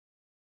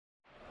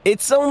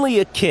It's only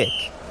a kick,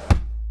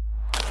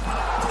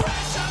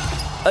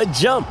 a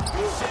jump,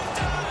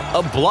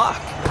 a block.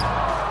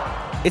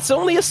 It's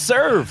only a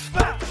serve.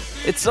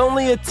 It's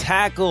only a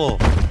tackle,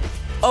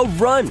 a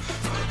run.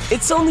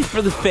 It's only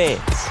for the fans.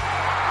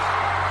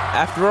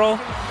 After all,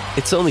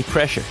 it's only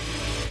pressure.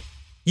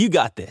 You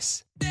got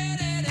this.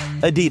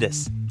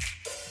 Adidas.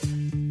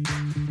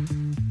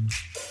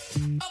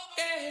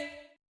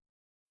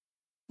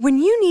 When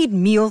you need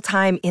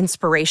mealtime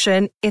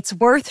inspiration, it's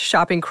worth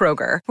shopping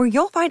Kroger, where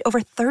you'll find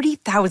over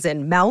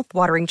 30,000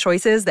 mouth-watering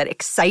choices that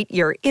excite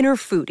your inner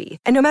foodie.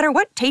 And no matter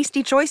what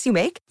tasty choice you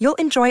make, you'll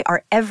enjoy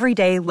our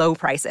everyday low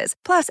prices,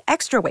 plus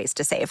extra ways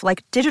to save,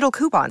 like digital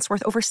coupons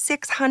worth over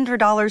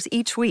 $600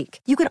 each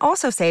week. You can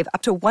also save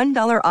up to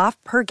 $1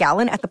 off per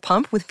gallon at the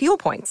pump with fuel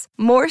points.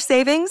 More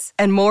savings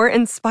and more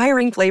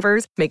inspiring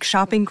flavors make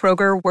shopping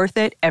Kroger worth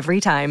it every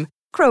time.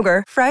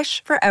 Kroger,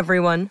 fresh for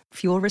everyone.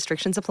 Fuel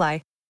restrictions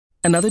apply.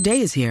 Another day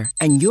is here,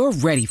 and you're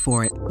ready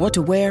for it. What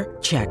to wear?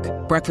 Check.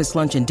 Breakfast,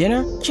 lunch, and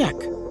dinner? Check.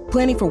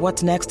 Planning for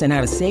what's next and how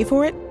to save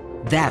for it?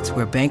 That's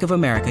where Bank of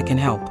America can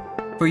help.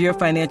 For your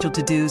financial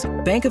to-dos,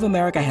 Bank of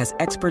America has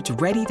experts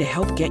ready to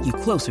help get you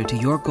closer to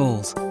your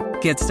goals.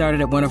 Get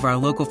started at one of our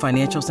local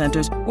financial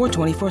centers or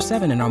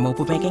 24/7 in our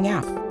mobile banking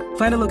app.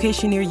 Find a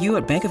location near you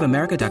at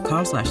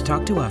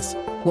bankofamerica.com/talktous.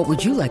 What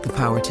would you like the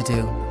power to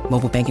do?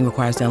 Mobile banking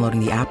requires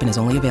downloading the app and is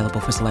only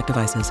available for select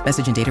devices.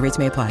 Message and data rates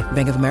may apply.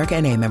 Bank of America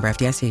N.A., member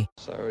FDIC.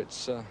 So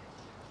it's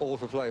all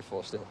for play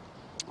for still?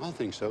 I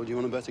think so. Do you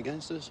want to bet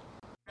against us?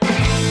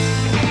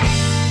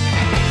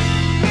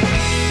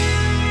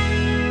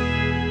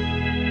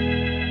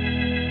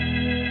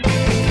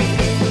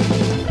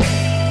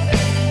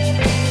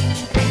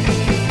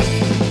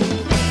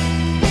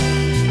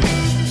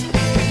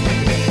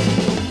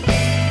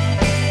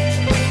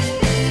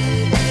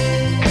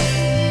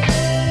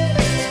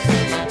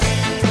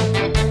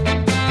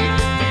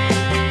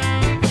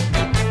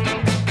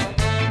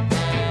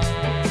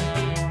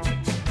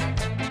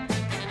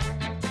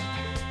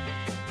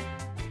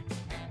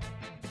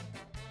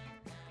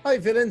 Hi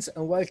villains,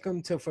 and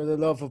welcome to For the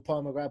Love of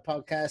Paul McGrath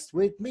podcast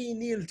with me,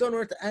 Neil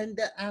Dunworth, and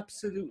the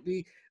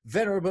absolutely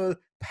venerable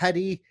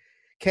Paddy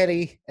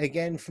Kelly,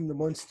 again from the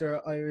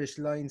Munster Irish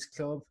Lions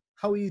Club.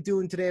 How are you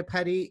doing today,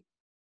 Paddy?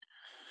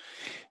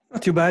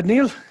 Not too bad,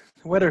 Neil.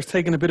 The weather's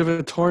taking a bit of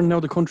a turn now.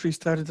 The country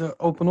started to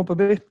open up a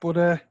bit,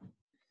 but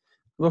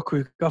look,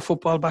 we've got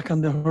football back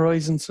on the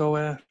horizon,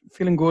 so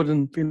feeling good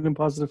and feeling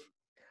positive.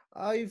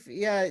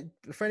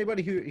 For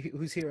anybody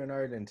who's here in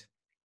Ireland,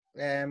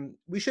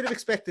 we should have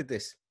expected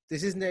this.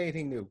 This isn't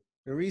anything new.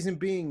 The reason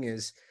being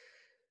is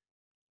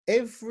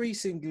every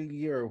single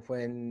year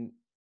when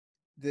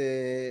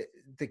the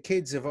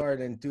kids of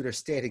Ireland do their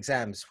state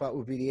exams, what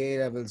would be the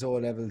A-levels,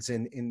 O-levels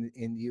in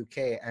the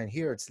UK, and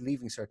here it's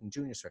Leaving Cert and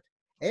Junior Cert.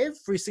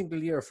 Every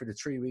single year for the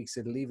 3 weeks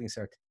of the Leaving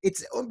Cert,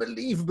 it's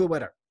unbelievable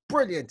weather.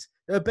 Brilliant.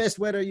 The best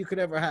weather you could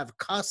ever have.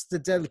 Costa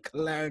del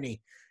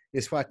Killarney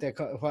is what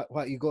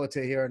you go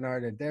to here in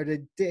Ireland.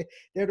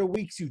 They're the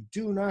weeks you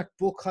do not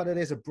book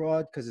holidays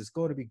abroad because it's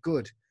going to be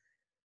good.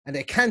 And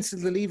they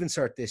cancelled the Leaving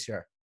Cert this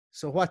year.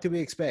 So what do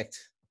we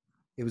expect?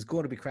 It was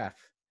going to be crap.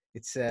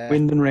 It's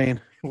wind and rain.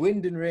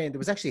 Wind and rain. There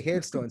was actually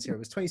hailstones here. It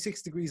was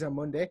 26 degrees on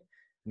Monday, and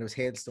there was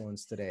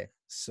hailstones today.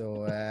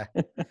 So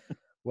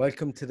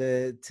welcome to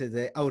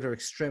the outer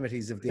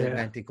extremities of the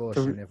Atlantic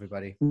Ocean,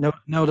 everybody.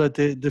 Now that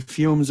the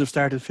fumes have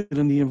started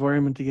filling the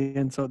environment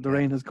again, so the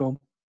rain has come.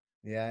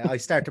 Yeah, I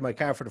started my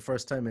car for the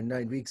first time in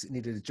 9 weeks. It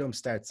needed a jump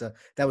start, so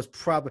that was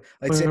probably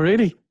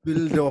really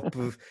build up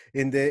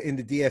in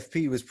the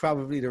DFP was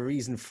probably the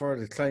reason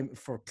for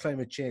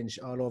climate change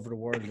all over the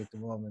world at the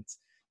moment.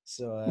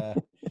 So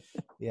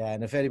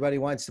and if anybody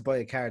wants to buy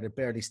a car that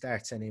barely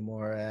starts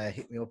anymore,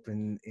 hit me up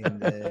in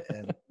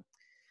the.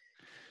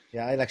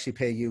 I'll actually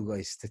pay you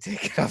guys to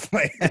take it off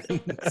my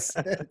hands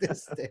at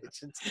this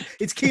stage.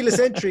 It's keyless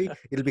entry.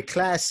 It'll be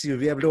class. You'll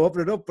be able to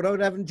open it up without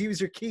having to use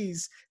your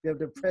keys. You'll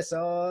be able to press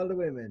all the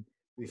women.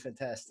 It'll be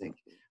fantastic.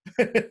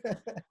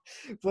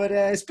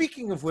 But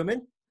speaking of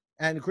women,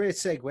 and a great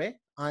segue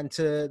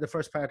onto the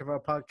first part of our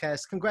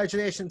podcast,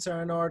 congratulations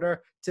are in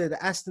order to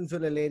the Aston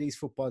Villa ladies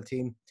football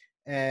team.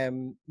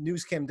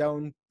 News came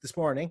down this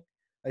morning,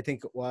 I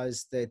think it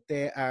was, that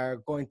they are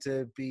going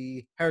to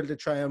be heralded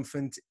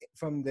triumphant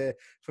from the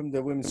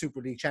Women's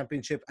Super League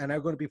Championship and are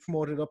going to be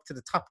promoted up to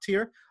the top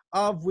tier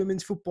of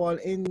women's football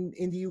in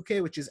the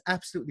UK, which is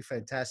absolutely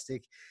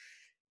fantastic.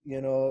 You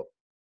know,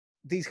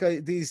 these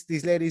guys,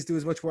 these ladies do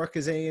as much work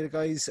as any of the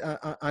guys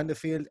on the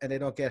field, and they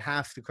don't get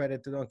half the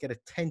credit. They don't get a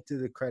tenth of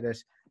the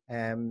credit.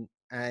 And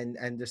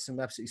there's some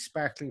absolutely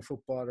sparkling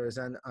footballers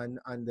on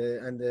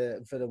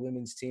the Villa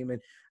women's team,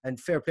 and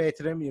fair play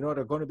to them. You know,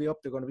 they're going to be up.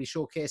 They're going to be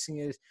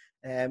showcasing it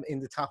in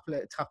the top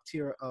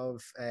tier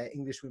of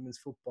English women's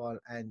football,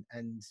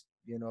 and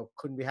you know,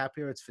 couldn't be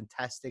happier. It's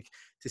fantastic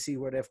to see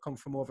where they've come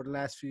from over the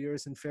last few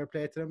years, and fair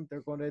play to them.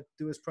 They're going to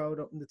do us proud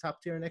up in the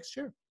top tier next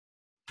year.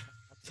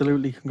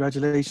 Absolutely,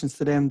 congratulations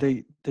to them.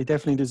 They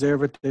definitely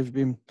deserve it. They've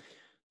been,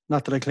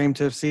 not that I claim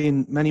to have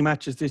seen many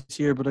matches this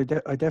year, but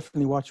I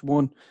definitely watched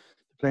one.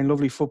 playing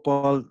lovely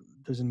football.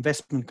 There's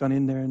investment gone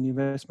in there, and the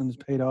investment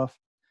has paid off.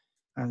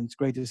 And it's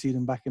great to see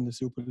them back in the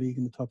Super League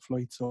in the top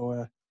flight.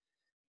 So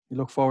we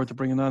look forward to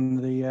bringing on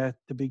the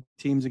big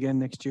teams again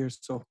next year.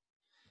 So,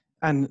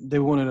 and they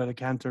won it at a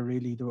canter.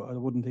 Really, I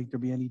wouldn't think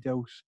there'd be any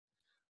doubt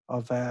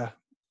of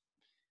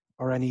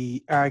or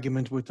any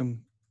argument with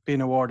them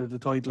being awarded the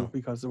title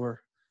because they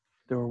were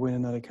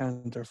winning at a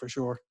canter for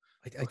sure.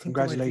 I think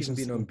congratulations!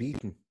 They might have been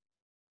unbeaten.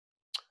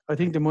 I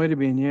think they might have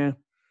been.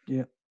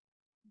 Yeah.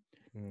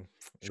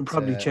 Should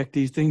probably check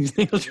these things.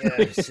 Neil, we should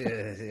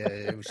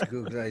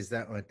Googleize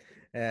that one.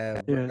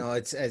 But no,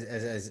 it's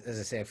as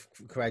I say,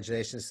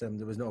 congratulations to them.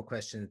 There was no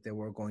question that they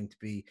were going to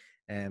be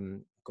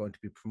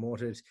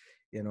promoted.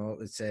 You know,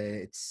 it's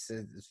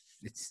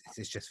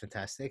just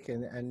fantastic.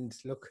 And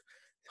look,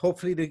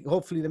 hopefully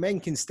the men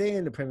can stay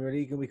in the Premier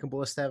League, and we can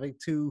boast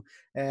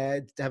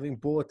having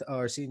both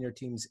our senior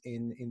teams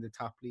in the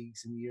top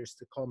leagues in years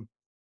to come.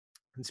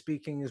 And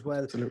speaking as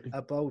well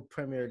about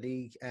Premier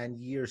League and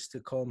years to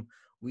come,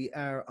 we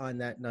are on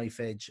that knife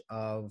edge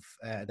of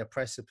the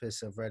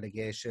precipice of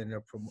relegation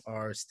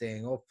or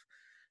staying up.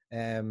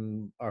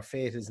 Our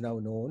fate is now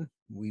known.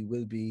 We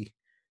will be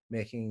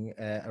making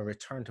a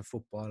return to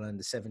football on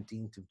the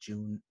 17th of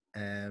June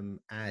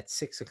at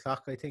 6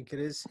 o'clock, I think it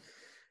is.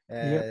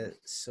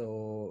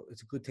 So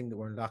it's a good thing that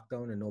we're in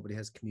lockdown and nobody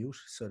has commute,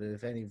 so that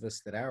if any of us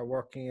that are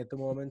working at the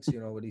moment,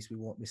 at least we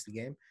won't miss the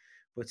game.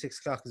 But 6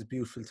 o'clock is a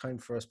beautiful time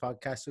for us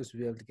podcasters to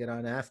be able to get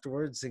on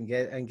afterwards and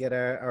get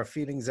our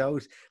feelings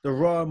out, the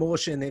raw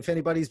emotion. If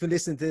anybody's been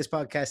listening to this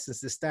podcast since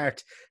the start,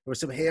 there were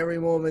some hairy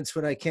moments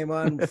when I came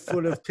on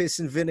full of piss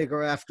and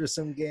vinegar after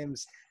some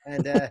games.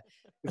 And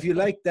if you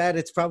like that,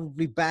 it's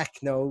probably back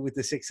now with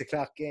the 6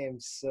 o'clock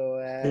games.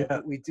 So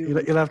we do.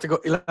 You'll have to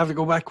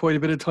go back quite a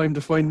bit of time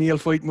to find Neil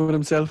fighting with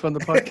himself on the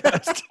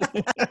podcast.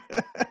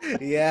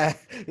 Yeah.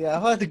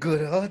 All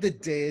the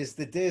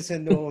days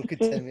when no one could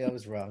tell me I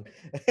was wrong.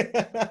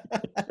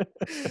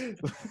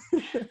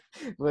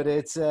 But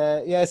it's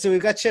so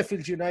we've got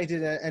Sheffield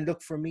United, and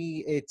look, for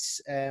me,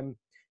 it's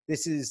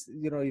this is,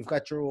 you've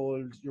got your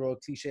old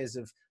cliches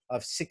of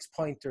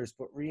 6-pointers,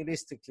 but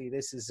realistically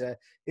this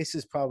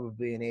is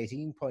probably an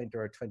 18-pointer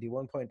or a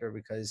 21-pointer,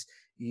 because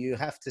you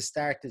have to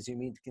start as you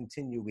mean to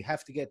continue. We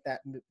have to get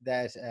that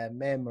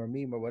meme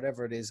or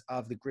whatever it is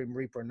of the Grim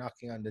Reaper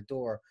knocking on the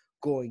door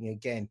going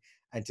again,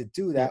 and to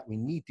do that we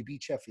need to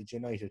beat Sheffield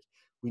United.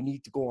 We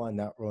need to go on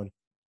that run,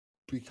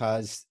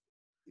 because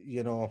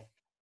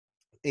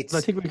it's. I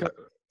think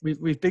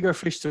we've bigger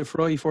fish to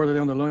fry further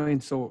down the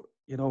line. So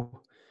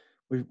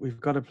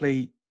we've got to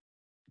play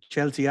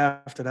Chelsea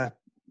after that,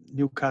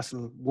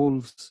 Newcastle,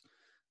 Wolves.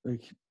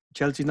 Like,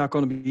 Chelsea's not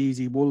going to be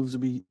easy. Wolves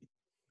will be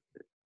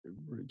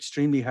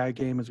extremely hard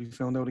game, as we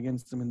found out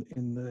against them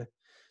in the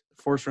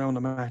first round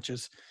of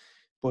matches.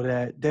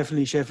 But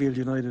definitely Sheffield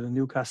United and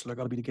Newcastle are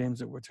going to be the games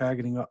that we're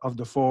targeting of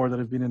the 4 that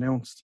have been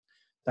announced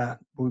that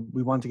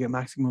we want to get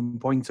maximum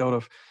points out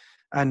of.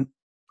 And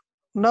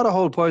not a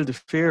whole pile to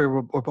fear.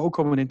 We're both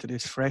coming into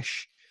this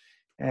fresh.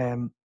 I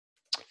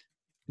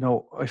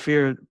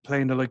fear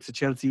playing the likes of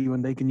Chelsea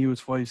when they can use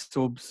 5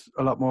 subs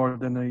a lot more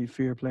than I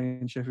fear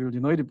playing Sheffield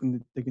United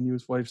when they can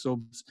use 5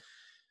 subs,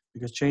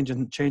 because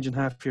changing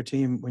half your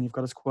team when you've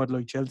got a squad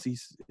like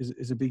Chelsea's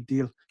is a big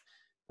deal.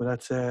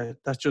 But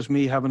that's just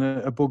me having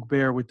a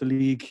bugbear with the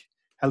league,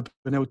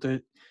 helping out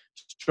the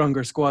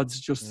stronger squads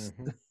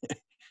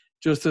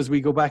just as we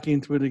go back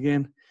into it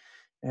again.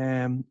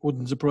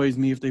 Wouldn't surprise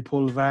me if they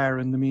pull VAR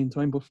in the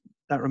meantime, but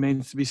that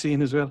remains to be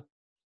seen as well.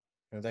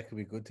 That could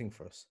be a good thing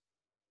for us.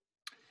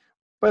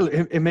 Well,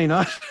 it may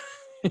not.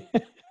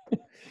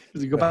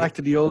 As we go back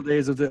to the old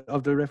days of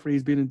the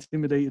referees being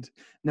intimidated,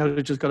 now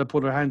they've just got to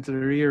put their hand to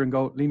their ear and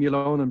go, "Leave me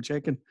alone, I'm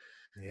checking."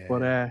 Yeah.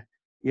 But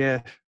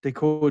they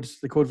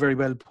could very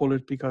well pull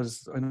it,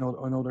 because I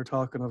know they're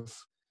talking of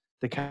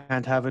they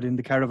can't have it in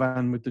the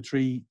caravan with the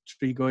three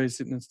guys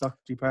sitting in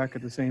Stockley Park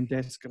at the same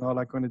desk and all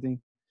that kind of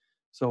thing.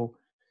 So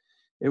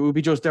it will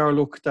be just our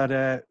luck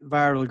that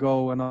VAR will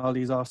go and all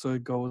these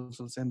offside goals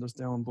will send us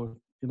down. But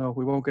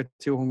we won't get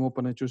too hung up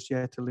on it just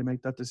yet till they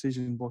make that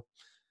decision. But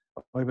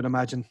I would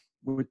imagine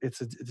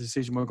it's a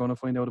decision we're going to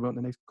find out about in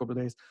the next couple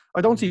of days.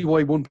 I don't see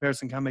why one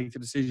person can make the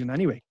decision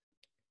anyway.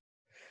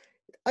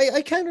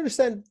 I can't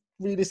understand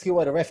realistically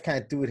why the ref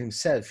can't do it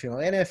himself,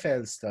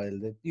 NFL style.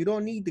 That you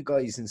don't need the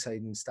guys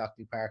inside in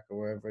Stockley Park or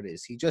wherever it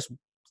is.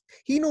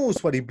 He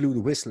knows what he blew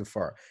the whistle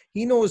for.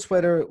 He knows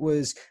whether it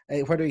was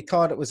whether he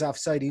thought it was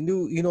offside. He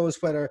knows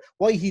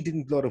why he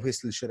didn't blow the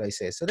whistle, should I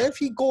say. So then if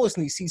he goes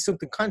and he sees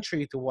something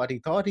contrary to what he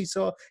thought he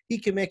saw, he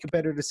can make a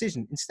better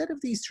decision. Instead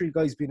of these 3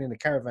 guys being in a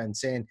caravan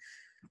saying,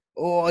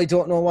 "Oh, I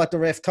don't know what the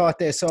ref thought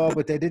they saw,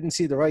 but they didn't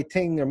see the right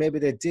thing, or maybe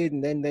they did,"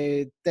 and then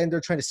they're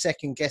trying to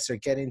second guess or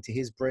get into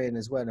his brain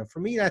as well. And for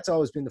me, that's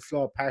always been the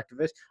flawed part of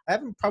it. I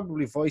haven't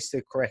probably voiced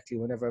it correctly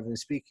whenever I've been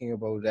speaking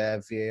about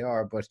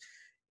VAR, but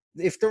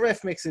if the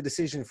ref makes a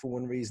decision for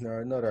one reason or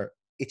another,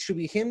 it should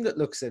be him that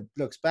looks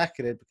back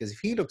at it, because if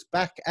he looks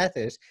back at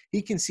it,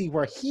 he can see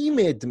where he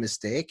made the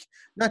mistake,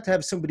 not to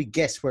have somebody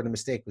guess where the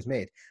mistake was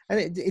made.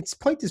 And its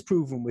point is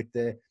proven with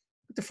the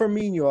the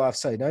Firmino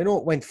offside. I know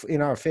it went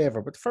in our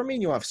favour, but the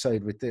Firmino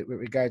offside with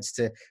regards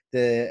to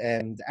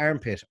the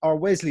armpit, or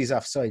Wesley's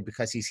offside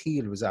because his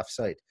heel was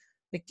offside.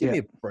 Like, give me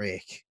a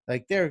break.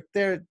 Like, they're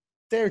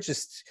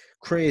just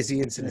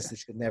crazy incidents that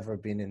should never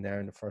have been in there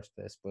in the first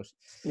place. But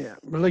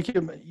like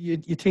you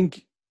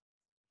think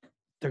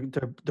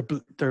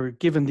they're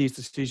given these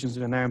decisions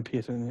in an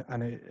armpit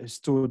and it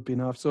stood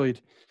being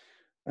offside,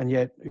 and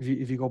yet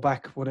if you go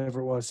back whatever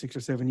it was 6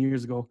 or 7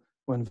 years ago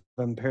when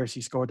Van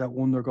Persie scored that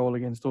wonder goal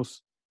against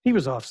us, he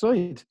was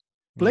offside,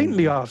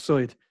 blatantly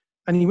offside,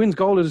 and he wins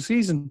goal of the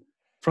season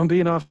from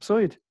being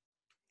offside.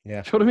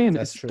 Yeah, you know what I mean?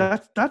 That's true.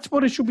 That's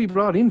what it should be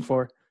brought in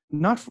for,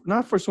 not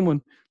for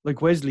someone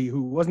like Wesley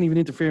who wasn't even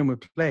interfering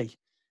with play.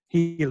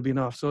 He'll be an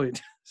offside.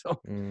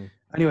 So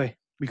anyway,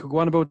 we could go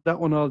on about that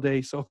one all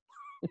day. So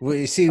well,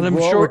 you see, I'm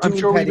sure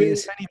we will many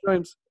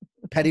times.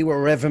 Paddy,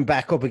 we're revving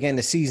back up again.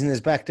 The season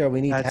is back there.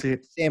 We need to have the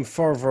same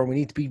fervour. We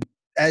need to be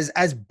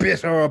as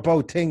bitter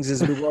about things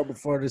as we were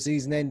before the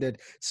season ended.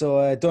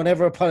 So don't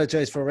ever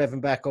apologise for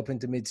revving back up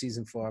into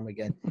mid-season form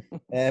again.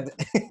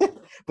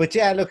 But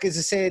yeah, look, as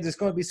I say, there's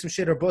going to be some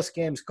shit or bus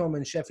games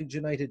coming. Sheffield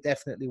United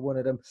definitely one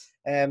of them.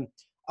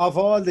 Of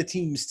all the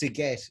teams to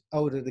get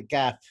out of the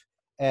gap,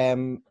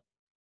 I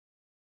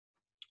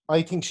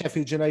think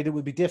Sheffield United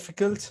will be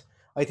difficult.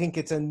 I think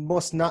it's a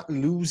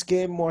must-not-lose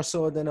game more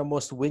so than a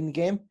must-win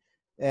game.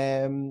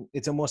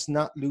 It's a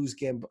must-not-lose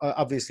game.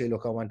 Obviously,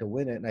 look, I want to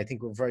win it, and I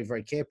think we're very,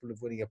 very capable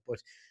of winning it.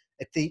 But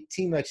a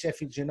team like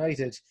Sheffield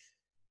United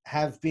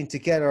have been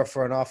together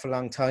for an awful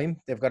long time.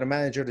 They've got a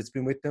manager that's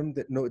been with them.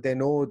 They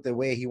know the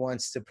way he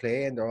wants to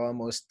play, and they're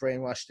almost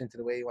brainwashed into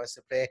the way he wants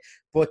to play.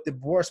 But the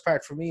worst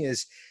part for me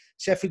is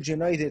Sheffield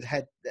United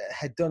had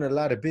done a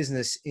lot of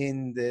business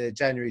in the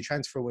January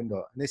transfer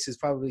window, and this has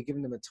probably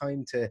given them a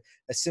time to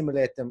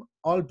assimilate them,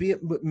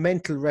 albeit with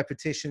mental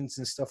repetitions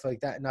and stuff like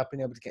that, and not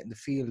being able to get in the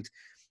field.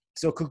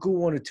 So it could go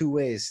one of two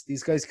ways.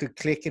 These guys could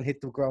click and hit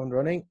the ground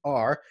running,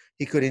 or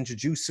he could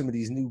introduce some of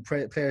these new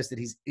players that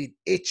he's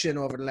itching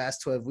over the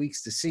last 12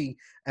 weeks to see,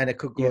 and it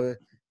could go,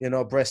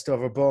 breast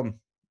over bum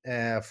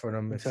for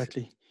them.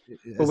 Exactly.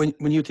 But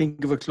when you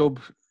think of a club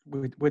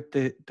with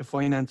the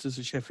finances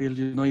of Sheffield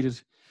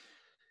United,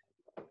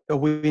 a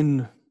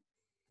win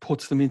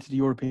puts them into the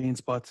European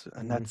spots,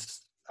 and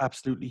that's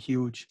absolutely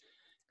huge.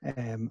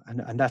 And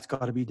that's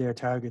got to be their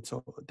target.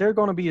 So they're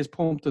going to be as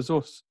pumped as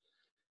us.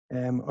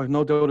 I've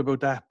no doubt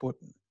about that. But,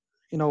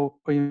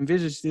 I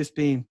envisage this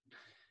being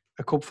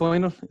a cup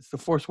final. It's the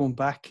first one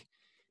back.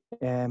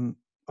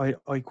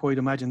 I quite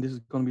imagine this is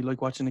going to be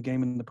like watching a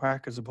game in the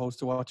park as opposed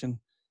to watching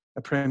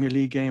a Premier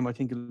League game. I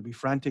think it'll be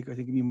frantic. I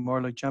think it'll be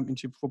more like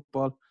Championship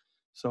football.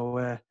 So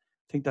I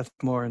think that's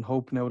more in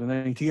hope now than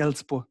anything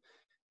else. But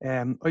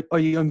I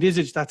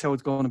envisage that's how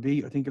it's going to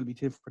be. I think it'll be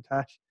tit for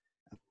tat,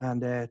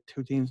 and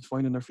two teams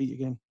finding their feet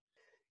again.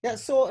 Yeah,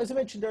 so as I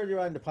mentioned earlier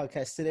on in the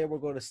podcast, today we're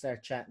going to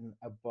start chatting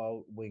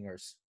about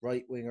wingers,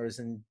 right wingers,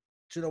 and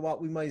do you know what?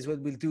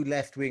 We'll do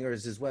left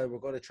wingers as well. We're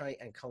going to try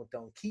and count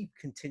down, keep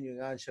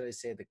continuing on, shall I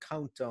say, the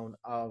countdown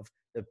of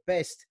the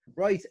best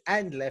right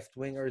and left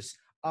wingers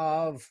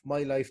of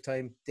my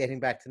lifetime,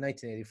 dating back to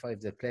 1985.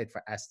 They played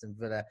for Aston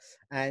Villa,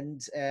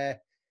 and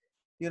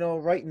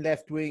right and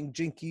left wing,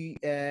 jinky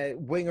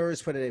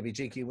wingers, whether they be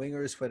jinky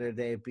wingers, whether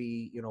they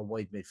be,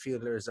 wide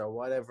midfielders or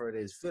whatever it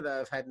is. Villa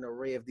have had an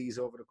array of these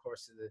over the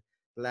course of the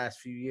last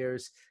few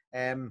years.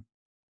 To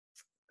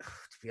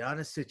be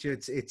honest with you,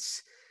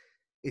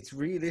 it's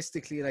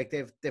realistically like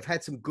they've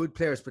had some good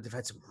players, but they've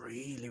had some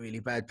really,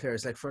 really bad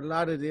players. Like for a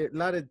lot of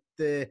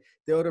the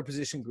other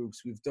position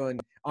groups, we've done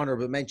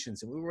honourable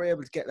mentions, and we were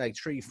able to get like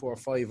 3, 4,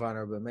 5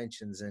 honourable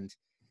mentions, and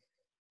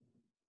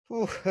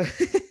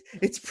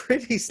it's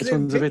pretty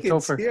slim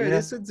pickings here.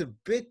 This one's a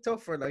bit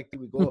tougher. Like,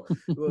 do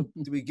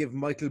we give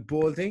Michael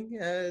Boulding,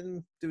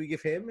 and do we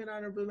give him an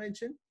honourable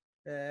mention?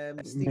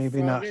 Steve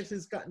Maybe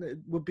Froggatt not.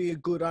 Would be a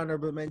good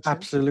honourable mention.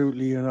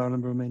 Absolutely an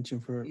honourable mention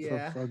for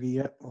Froggy.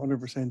 Yeah,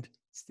 100%.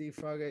 Steve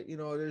Froggatt.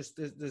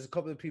 There's a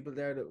couple of people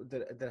there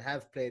that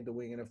have played the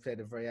wing and have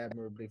played it very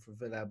admirably for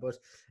Villa. But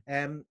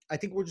I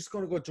think we're just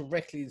going to go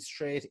directly and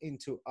straight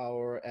into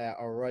our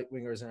right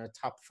wingers and our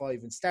top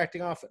 5. And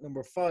starting off at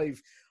number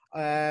 5.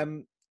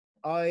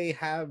 I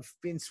have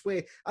been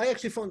swayed. I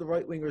actually found the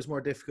right wingers more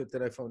difficult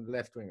than I found the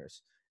left wingers,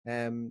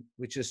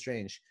 which is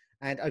strange.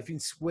 And I've been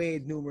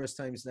swayed numerous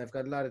times, and I've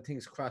got a lot of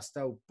things crossed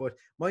out. But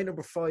my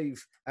number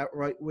 5 at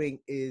right wing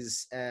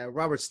is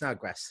Robert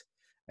Snodgrass.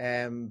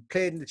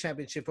 Played in the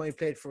Championship. Only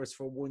played for us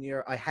for 1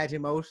 year. I had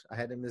him out. I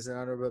had him as an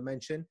honourable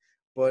mention.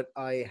 But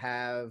I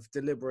have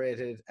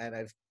deliberated, and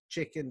I've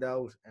chickened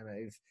out, and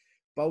I've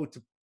bowed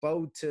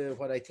to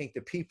what I think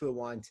the people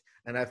want,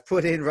 and I've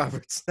put in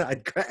Robert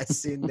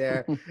Snodgrass in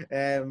there.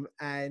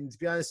 And to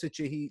be honest with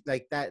you, he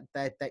like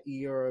that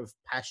year of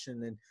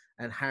passion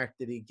and heart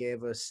that he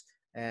gave us.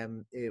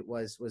 It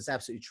was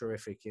absolutely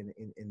terrific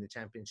in the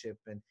Championship,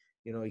 and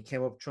he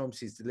came up trumps.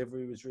 His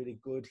delivery was really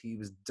good. He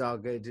was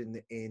dogged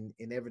in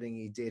everything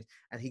he did,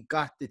 and he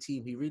got the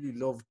team. He really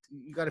loved.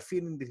 You got a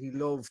feeling that he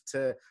loved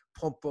to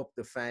pump up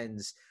the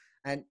fans.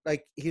 And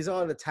like, he's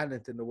all the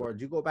talent in the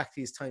world. You go back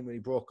to his time when he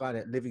broke on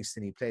at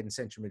Livingston, he played in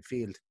central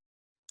midfield,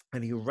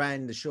 and he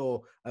ran the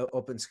show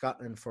up in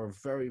Scotland for a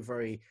very,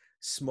 very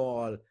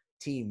small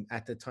team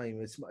at the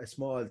time. It's a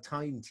small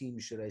time team,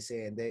 should I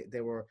say, and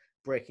they were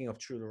breaking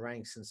up through the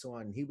ranks and so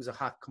on. He was a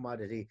hot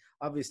commodity.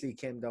 Obviously, he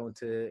came down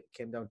to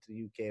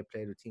the UK,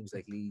 played with teams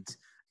like Leeds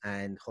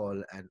and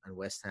Hull and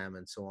West Ham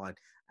and so on.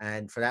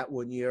 And for that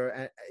 1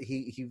 year,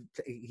 he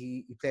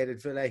played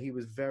at Villa. He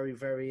was very,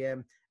 very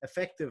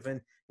effective, and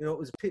you know, it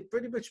was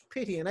pretty much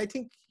pity. And I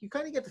think you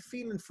kind of get the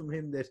feeling from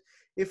him that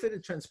if it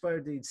had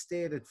transpired that he'd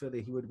stayed at Villa,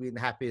 he would have been the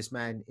happiest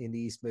man in the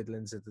East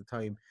Midlands at the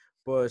time.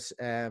 But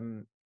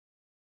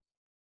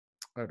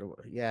but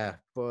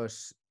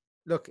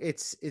look,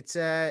 it's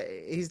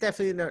he's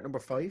definitely in there at number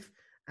 5.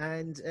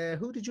 And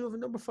who did you have at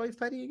number 5,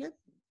 Paddy, again?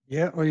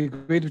 Yeah, I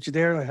agreed with you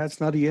there. I had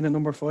Snoddy in at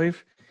number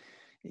 5,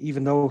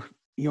 even though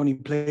he only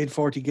played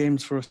 40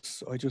 games for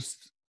us.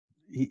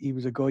 He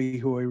was a guy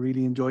who I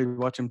really enjoyed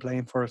watching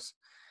playing for us.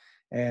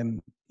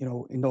 You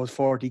know, in those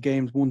 40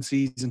 games, one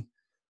season,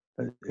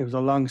 it was a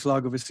long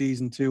slog of a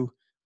season too.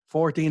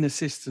 14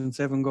 assists and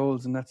 7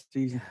 goals in that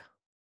season.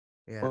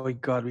 Yeah. Oh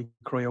God, we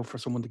cry out for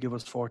someone to give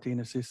us 14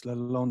 assists, let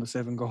alone the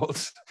 7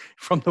 goals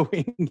from the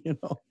wing. You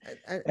know,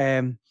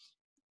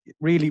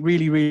 really,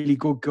 really, really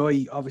good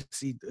guy.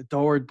 Obviously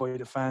adored by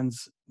the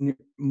fans,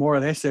 more or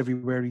less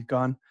everywhere he'd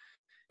gone.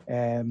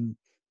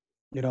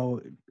 You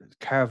know,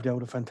 carved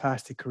out a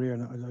fantastic career,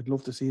 and I'd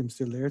love to see him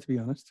still there, to be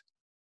honest.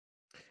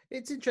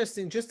 It's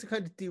interesting, just to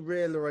kind of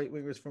derail the right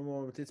wingers for a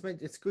moment.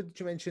 It's good that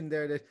you mentioned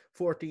there that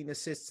 14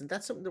 assists, and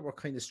that's something that we're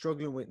kind of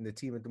struggling with in the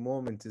team at the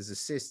moment, is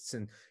assists.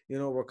 And you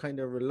know, we're kind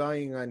of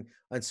relying on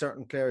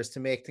certain players to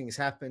make things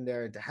happen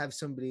there, and to have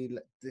somebody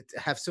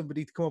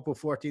to come up with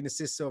 14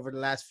 assists over the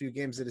last few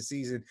games of the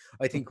season.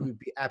 I think we'd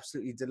be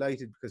absolutely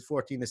delighted, because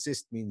 14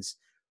 assists means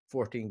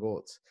 14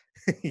 goals.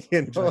 You know,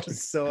 exactly.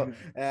 So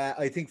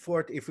I think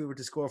if we were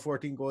to score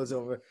 14 goals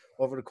over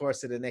the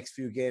course of the next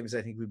few games,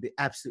 I think we'd be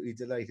absolutely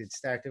delighted,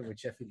 starting with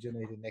Sheffield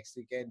United next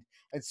weekend.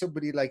 And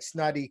somebody like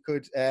Snoddy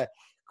could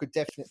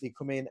definitely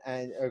come in,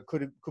 and or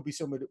could be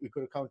someone that we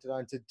could have counted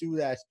on to do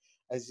that,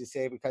 as you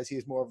say, because he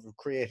is more of a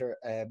creator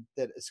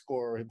than a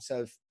scorer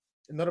himself.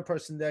 Another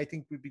person that I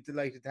think we'd be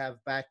delighted to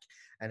have back,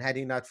 and had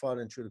he not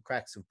fallen through the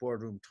cracks of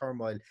boardroom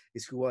turmoil,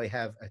 is who I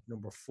have at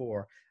number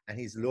 4. And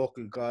he's a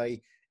local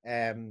guy,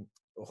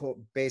 who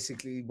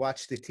basically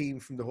watched the team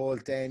from the whole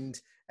end,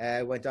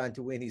 went on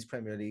to win his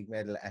Premier League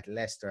medal at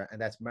Leicester,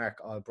 and that's Mark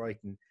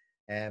Albrighton.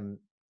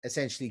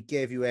 Essentially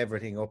gave you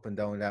everything up and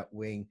down that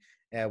wing.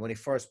 When he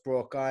first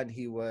broke on,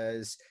 he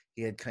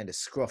had kind of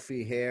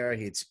scruffy hair,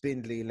 he had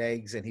spindly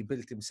legs, and he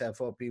built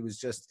himself up. He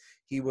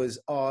was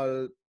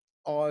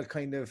all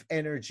kind of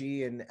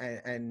energy and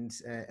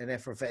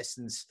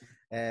effervescence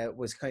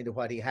was kind of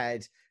what he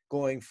had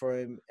going for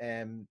him.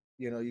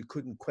 You know, you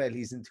couldn't quell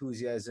his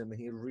enthusiasm.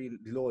 He had really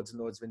loads and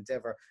loads of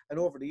endeavour, and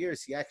over the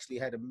years he actually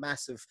had a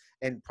massive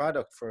end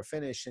product for a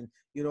finish. And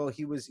you know,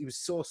 he was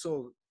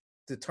so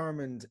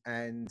determined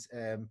and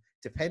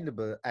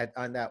dependable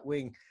on that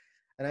wing.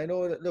 And I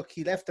know that, look,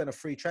 he left on a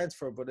free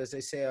transfer, but as I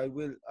say, I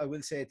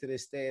will say to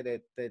this day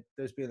that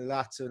there's been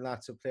lots and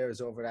lots of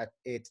players over that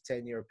 8 to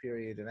 10 year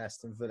period in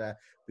Aston Villa,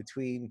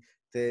 between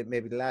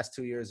maybe the last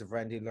 2 years of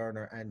Randy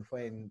Lerner and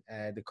when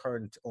the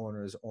current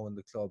owners own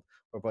the club,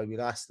 whereby we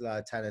lost a lot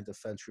of talent that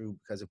fell through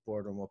because of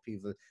boardroom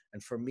upheaval.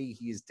 And for me,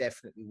 he is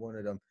definitely one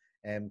of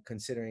them,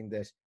 considering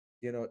that,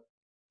 you know,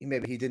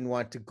 maybe he didn't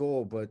want to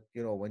go, but,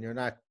 you know, when you're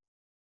not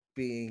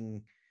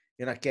getting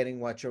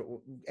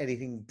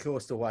anything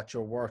close to what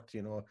you're worth,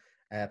 you know,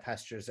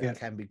 pastures that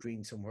can be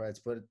green somewhere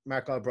else. But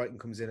Mark Albrighton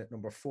comes in at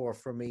number 4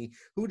 for me.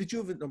 Who did you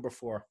have at number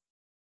 4?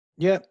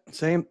 Yeah,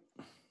 same.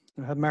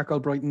 I had Mark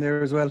Albrighton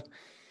there as well.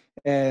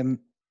 The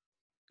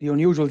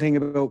unusual thing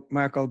about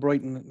Mark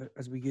Albrighton,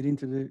 as we get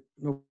into the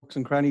nooks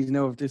and crannies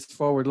now of this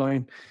forward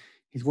line,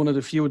 he's one of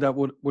the few that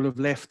would have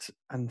left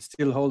and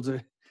still holds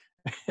a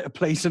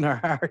place in our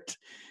heart,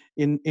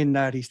 in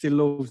that he still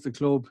loves the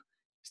club,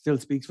 still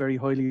speaks very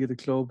highly of the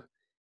club.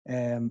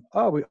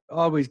 We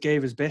always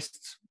gave his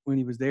best when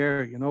he was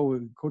there. You know, we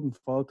couldn't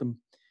fault him.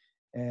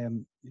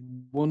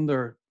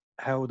 Wonder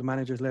how the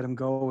managers let him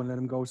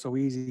go so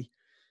easy,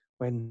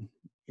 when,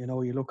 you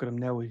know, you look at him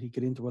now, he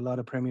get into a lot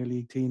of Premier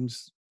League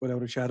teams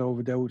without a shadow of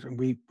a doubt, and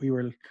we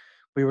were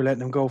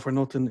letting him go for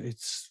nothing.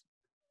 It's,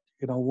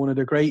 you know, one of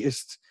the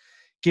greatest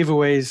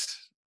giveaways,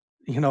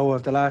 you know,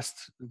 of the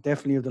last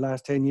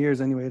 10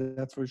 years anyway,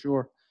 that's for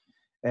sure.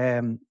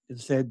 As I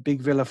said,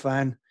 big Villa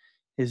fan.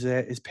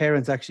 His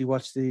parents actually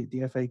watched the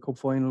FA Cup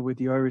final with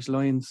the Irish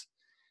Lions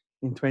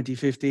in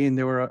 2015.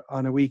 They were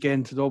on a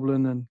weekend to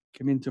Dublin and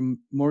came into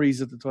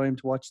Murray's at the time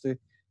to watch the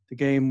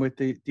game with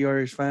the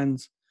Irish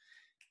fans.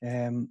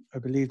 I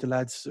believe the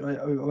lads,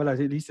 well, at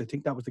least I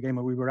think that was the game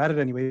where we were at it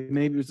anyway.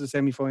 Maybe it was the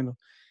semi-final.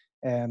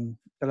 The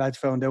lads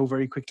found out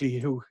very quickly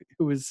who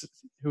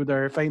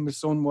their famous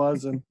son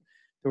was, and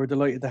they were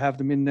delighted to have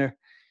them in there.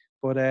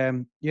 But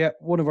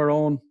one of our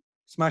own,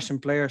 smashing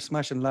player,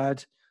 smashing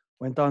lad,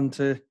 went on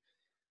to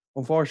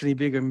unfortunately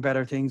bigger and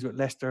better things with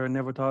Leicester. I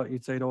never thought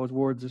you'd say those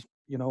words,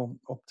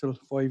 up till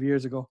 5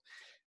 years ago.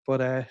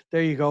 But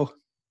there you go.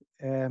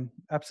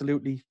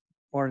 Absolutely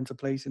warrants a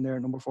place in there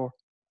at number 4.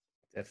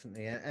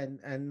 Definitely.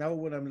 And now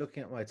when I'm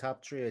looking at my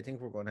top 3, I think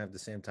we're going to have the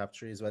same top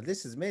 3 as well.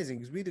 This is amazing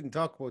because we didn't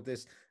talk about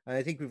this. And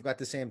I think we've got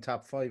the same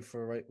top 5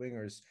 for right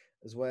wingers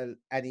as well,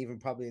 and even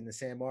probably in the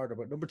same order.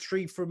 But number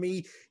 3 for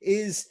me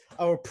is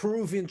our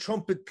Peruvian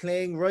trumpet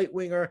playing right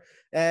winger,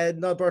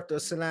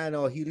 Norberto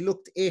Solano. He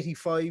looked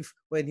 85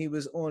 when he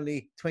was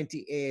only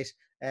 28.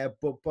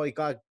 But by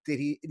God, did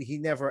he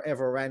never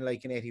ever ran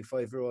like an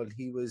 85-year-old.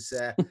 He was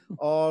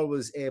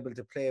always able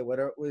to play,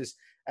 whether it was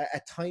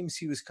at times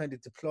he was kind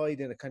of deployed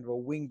in a kind of a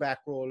wing back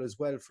role as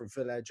well for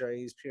Villa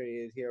during his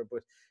period here.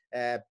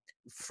 But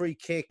free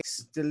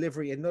kicks,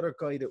 delivery, another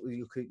guy that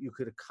you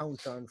could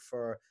count on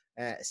for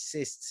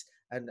assists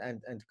and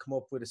come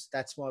up with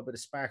that small bit of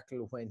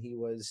sparkle when he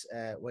was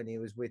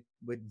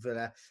with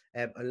Villa.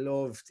 I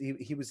loved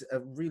he was a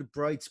real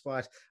bright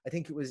spot. I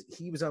think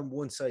he was on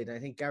one side, and I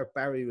think Gareth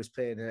Barry was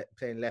playing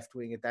left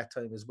wing at that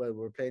time as well. We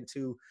were playing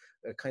two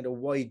kind of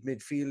wide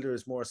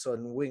midfielders more so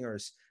than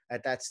wingers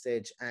at that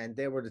stage, and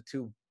they were the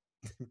two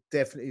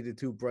definitely the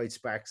two bright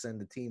sparks on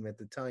the team at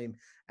the time.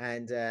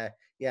 And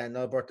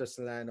Norberto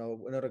Solano,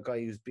 another guy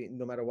who's been,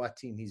 no matter what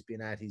team he's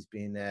been at, he's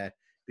been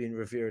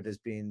revered as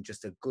being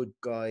just a good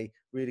guy,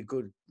 really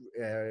good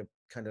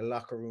kind of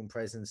locker room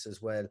presence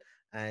as well,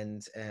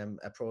 and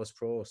a pro's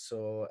pro.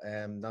 So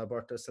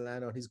Norberto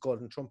Solano, his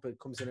golden trumpet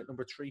comes in at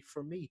number 3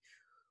 for me.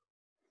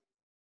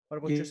 What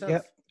about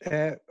yourself?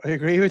 Yeah, I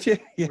agree with you.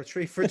 Yeah. We're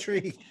 3 for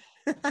 3.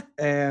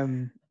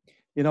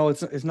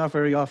 It's not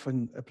very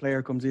often a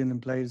player comes in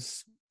and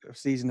plays a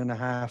season and a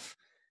half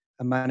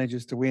and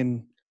manages to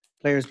win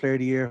Players Player of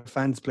the Year,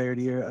 Fans Player of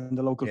the Year, and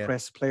the local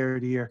press Player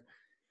of the Year.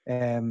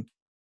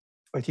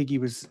 I think he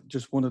was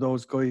just one of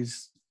those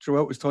guys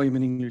throughout his time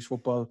in English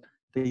football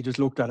that he just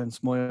looked at and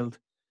smiled.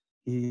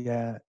 He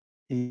had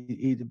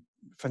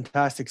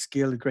fantastic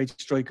skill, a great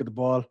strike of the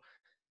ball.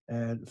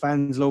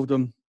 Fans loved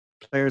him.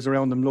 Players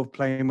around him loved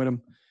playing with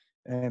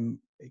him.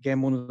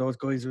 Again, one of those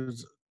guys who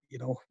was,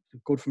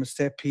 good from a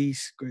set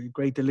piece,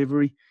 great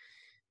delivery.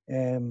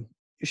 A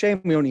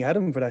shame we only had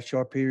him for that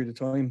short period of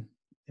time.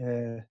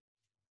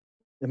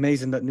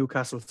 Amazing that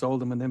Newcastle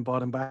sold him and then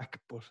bought him back.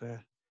 But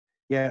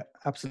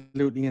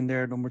absolutely in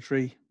there, number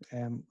 3.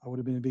 I would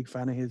have been a big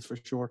fan of his for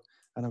sure.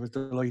 And I was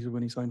delighted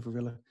when he signed for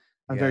Villa.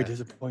 I'm very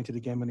disappointed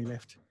again when he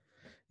left.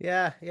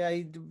 Yeah,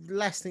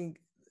 Lasting,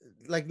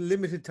 like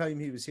limited time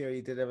he was here,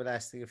 he did have a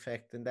lasting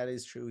effect, and that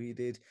is true. He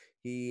did.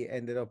 He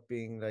ended up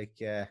being like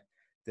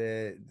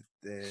the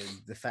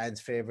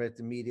fans' favorite,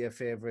 the media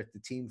favorite, the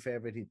team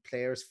favorite, the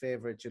players'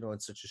 favorite. In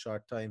such a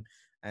short time,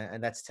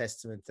 and that's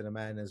testament to the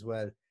man as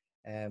well.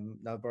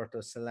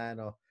 Norberto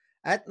Solano.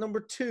 At number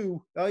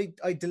 2,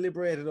 I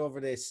deliberated over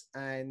this,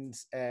 and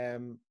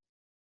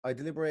I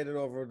deliberated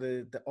over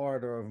the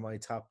order of my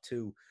top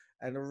 2,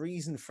 and the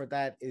reason for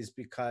that is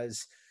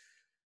because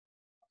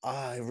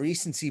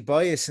recency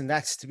bias, and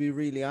that's to be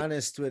really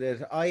honest with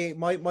it.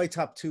 My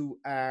top 2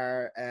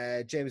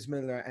 are James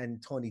Milner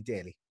and Tony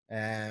Daly,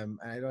 and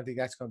I don't think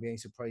that's going to be any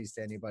surprise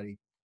to anybody.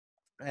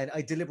 And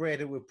I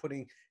deliberated with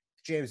putting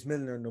James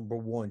Milner number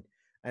 1,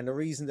 and the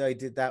reason that I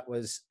did that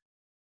was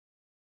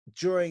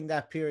during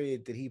that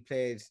period that he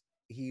played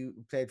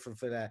for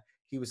Villa,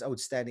 he was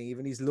outstanding.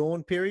 Even his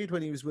loan period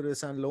when he was with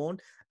us on loan,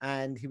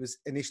 and he was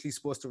initially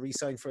supposed to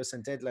re-sign for us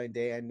on deadline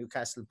day, and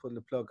Newcastle pulled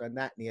the plug on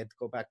that, and he had to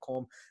go back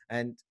home.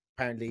 And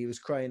apparently he was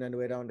crying on the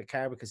way down the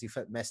car because he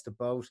felt messed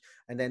about.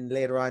 And then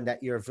later on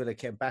that year, Villa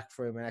came back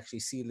for him and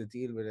actually sealed a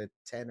deal with a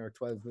 10 or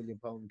 12 million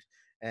pound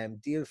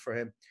deal for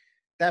him.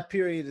 That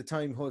period of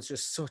time holds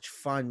just such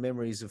fond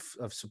memories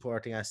of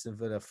supporting Aston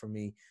Villa for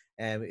me.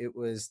 It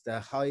was the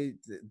high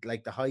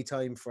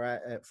time for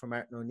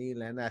Martin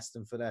O'Neill and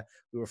Aston Villa.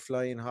 We were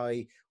flying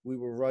high. We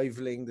were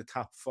rivaling the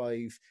top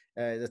 5,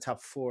 the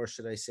top 4,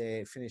 should I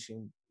say,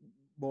 finishing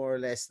more or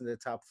less in the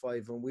top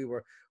 5, and we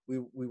were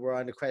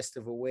on the crest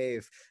of a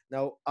wave.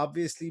 Now,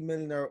 obviously,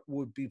 Milner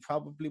would be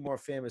probably more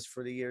famous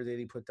for the year that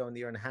he put down, the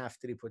year and a half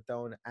that he put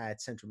down at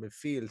central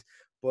midfield.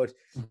 But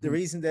the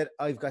reason that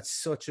I've got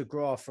such a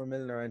graw for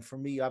Milner, and for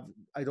me,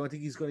 I don't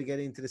think he's going to get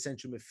into the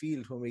central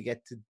midfield when we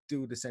get to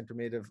do the centre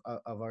mid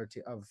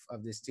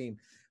of this team.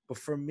 But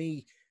for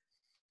me,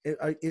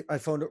 I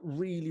found it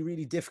really,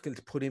 really difficult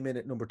to put him in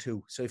at number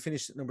 2. So I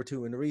finished at number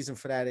 2. And the reason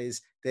for that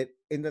is that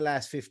in the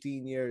last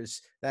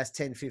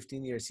 10,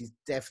 15 years, he's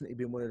definitely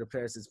been one of the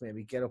players that's made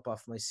me get up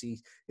off my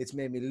seat. It's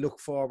made me look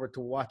forward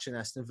to watching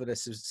Aston Villa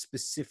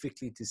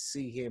specifically to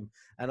see him.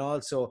 And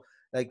also,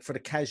 like, for the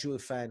casual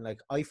fan,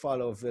 like, I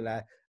follow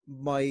Villa.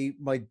 My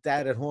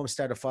dad at home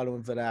started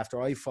following Villa after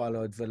I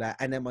followed Villa,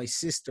 and then my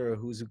sister,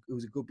 who's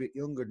a good bit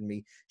younger than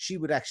me, she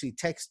would actually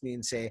text me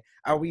and say,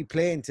 "Are we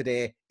playing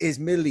today? Is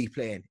Millie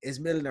playing? Is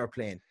Milner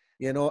playing?"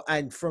 you know.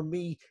 And for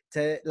me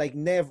to like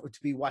never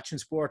to be watching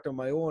sport on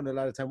my own, a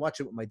lot of time watch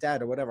it with my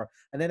dad or whatever,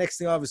 and the next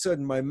thing all of a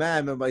sudden my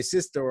mom and my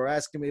sister were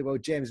asking me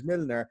about James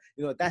Milner,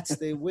 you know, that's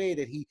the way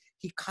that he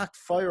caught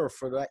fire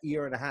for that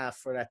year and a half,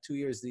 for that 2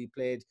 years that he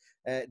played,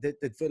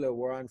 that Villa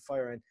were on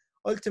fire. And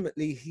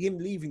ultimately him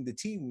leaving the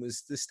team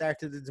was the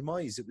start of the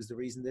demise. It was the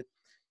reason that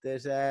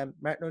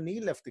Martin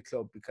O'Neill left the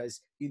club,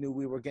 because he knew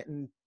we were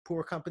getting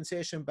poor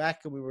compensation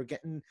back and we were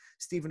getting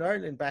Stephen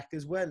Ireland back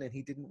as well, and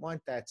he didn't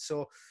want that.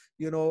 So,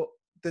 you know,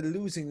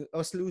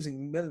 us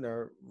losing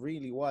Milner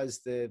really was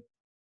the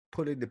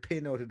pulling the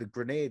pin out of the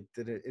grenade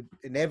that it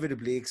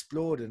inevitably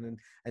exploded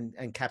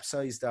and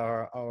capsized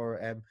our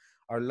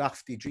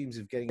lofty dreams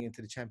of getting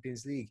into the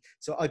Champions League.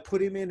 So I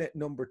put him in at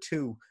number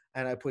 2,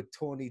 and I put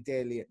Tony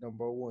Daly at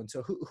number 1.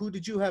 So who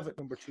did you have at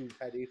number 2,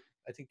 Paddy?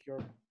 I think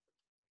you're...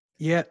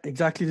 Yeah,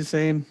 exactly the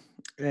same.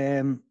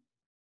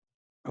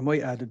 I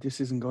might add that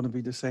this isn't going to be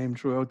the same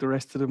throughout the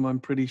rest of them, I'm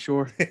pretty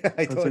sure.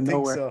 I don't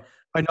think so.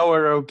 I know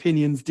our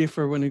opinions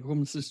differ when it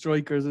comes to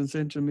strikers and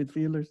central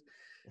midfielders.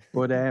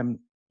 But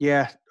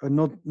yeah,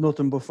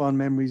 nothing but fond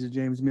memories of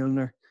James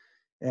Milner.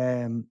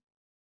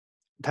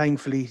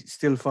 Thankfully,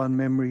 still fond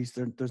memories.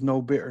 There's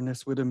no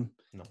bitterness with him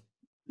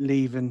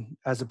leaving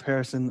as a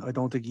person. I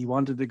don't think he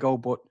wanted to go,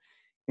 but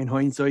in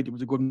hindsight, it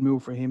was a good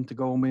move for him to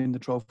go and win the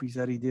trophies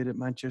that he did at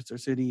Manchester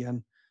City,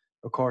 and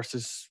of course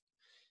is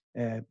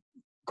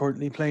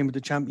currently playing with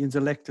the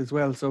champions-elect as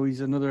well, so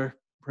he's another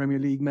Premier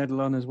League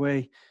medal on his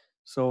way.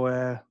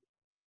 So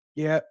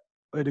yeah,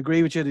 I'd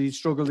agree with you that he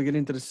struggled to get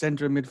into the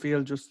centre of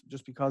midfield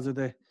just because of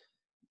the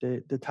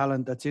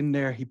talent that's in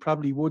there. He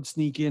probably would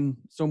sneak in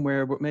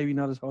somewhere, but maybe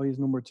not as high as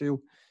number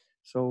 2.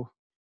 So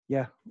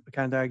yeah, I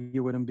can't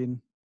argue with him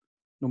being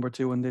number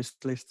 2 on this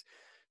list,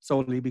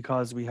 solely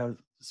because we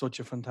have such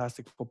a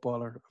fantastic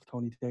footballer of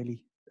Tony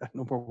Daly at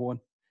number 1.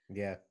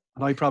 Yeah.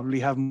 And I probably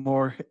have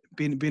more,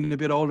 being a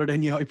bit older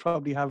than you, I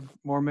probably have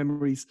more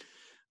memories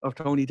of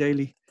Tony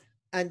Daly.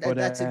 And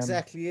that's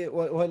exactly it.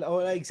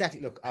 Well,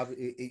 exactly. Look,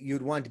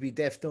 you'd want to be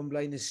deaf, dumb,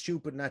 blind, and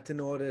stupid not to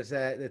know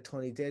that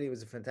Tony Daly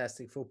was a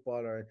fantastic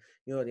footballer. And,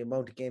 you know, the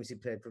amount of games he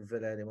played for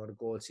Villa, the amount of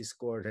goals he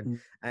scored.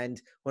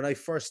 And when I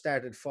first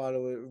started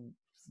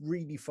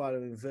really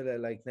following Villa,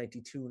 like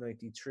 92,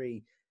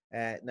 93,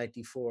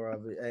 94,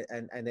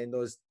 and then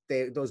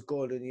those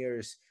golden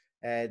years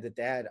that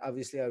they had.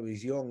 Obviously, I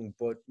was young,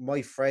 but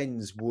my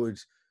friends would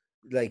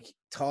like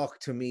talk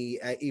to me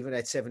even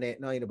at 7, 8,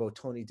 9 about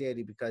Tony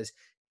Daly, because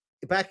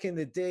back in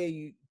the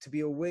day, to be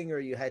a winger,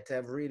 you had to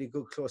have really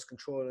good close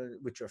control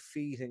with your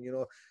feet. And, you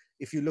know,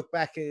 if you look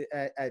back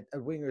at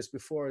wingers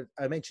before,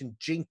 I mentioned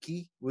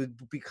jinky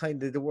would be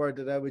kind of the word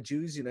that I would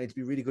use, you know, to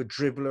be really good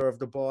dribbler of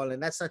the ball.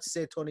 And that's not to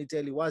say Tony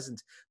Daly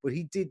wasn't, but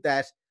he did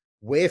that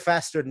way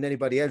faster than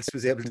anybody else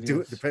was able to do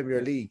it in the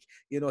Premier League.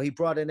 You know, he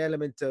brought an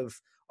element of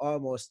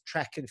almost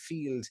track and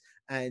field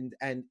and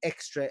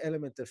extra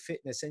element of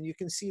fitness. And you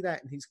can see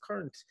that in his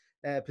current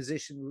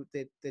position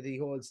that he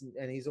holds,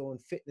 and his own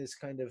fitness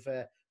kind of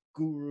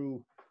guru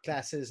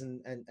classes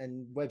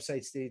and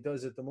websites that he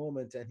does at the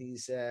moment. And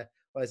he's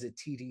what is it,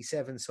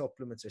 TD7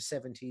 supplements or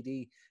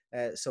 7TD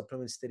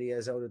supplements that he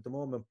has out at the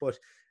moment. But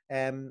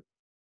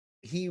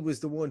he was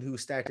the one who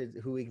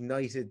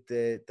ignited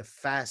the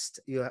fast,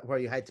 where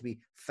you had to be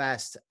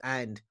fast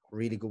and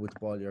really good with the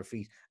ball at your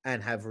feet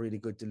and have really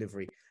good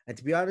delivery. And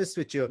to be honest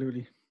with you,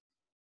 Absolutely.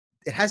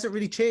 It hasn't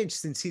really changed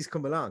since he's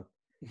come along.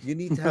 You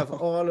need to have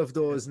all of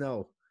those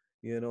now,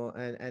 you know,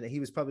 and he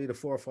was probably the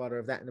forefather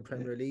of that in the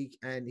Premier League.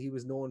 And he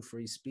was known for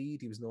his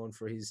speed. He was known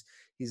for his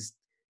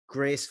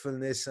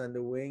gracefulness on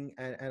the wing.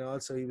 And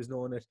also he was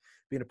known at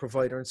being a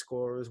provider and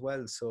scorer as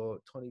well. So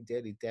Tony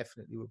Daly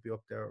definitely would be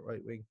up there at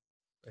right wing.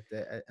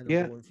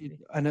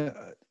 And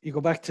you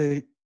go back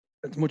to,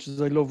 as much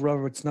as I love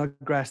Robert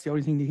Snodgrass, the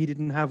only thing that he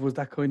didn't have was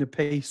that kind of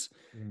pace.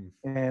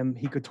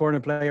 He could turn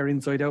a player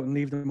inside out and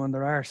leave them on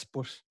their arse,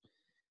 but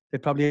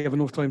they'd probably have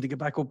enough time to get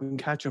back up and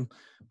catch him.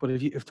 But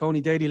if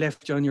Tony Daly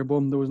left you on your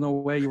bum, there was no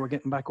way you were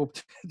getting back up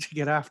to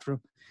get after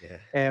him.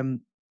 Yeah.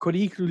 Could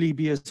equally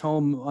be his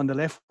home on the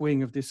left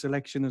wing of this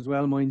selection as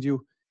well, mind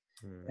you.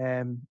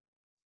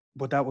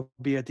 But that would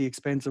be at the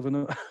expense of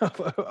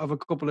a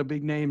couple of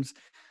big names.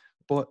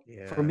 But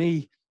for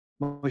me,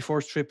 my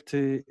first trip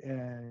to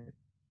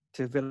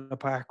Villa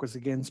Park was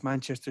against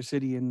Manchester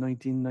City in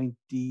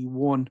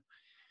 1991.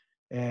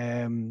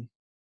 I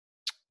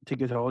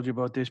think I told you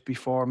about this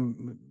before.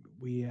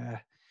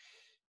 My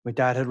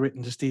dad had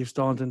written to Steve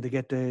Staunton to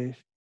get the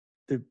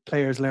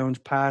players'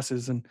 lounge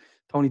passes, and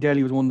Tony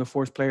Daly was one of the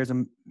first players,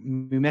 and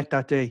we met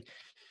that day.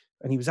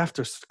 And he was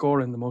after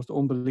scoring the most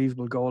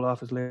unbelievable goal off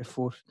his left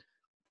foot.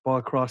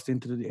 Ball crossed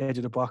into the edge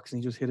of the box,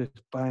 and he just hit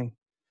it bang.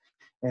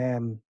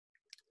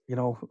 You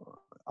know,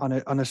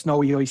 on a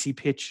snowy, icy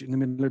pitch in the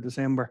middle of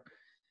December.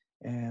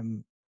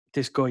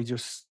 This guy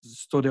just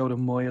stood out a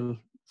mile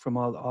from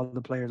all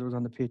the players that was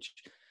on the pitch.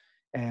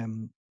 I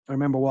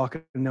remember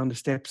walking down the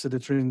steps of the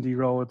Trinity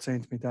Road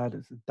saying to my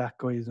dad, that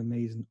guy is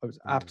amazing. I was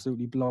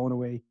absolutely blown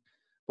away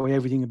by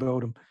everything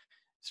about him.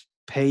 His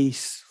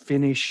pace,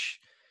 finish,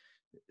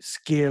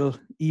 skill,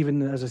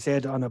 even as I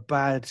said, on a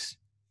bad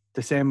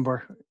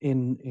December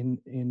in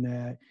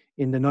the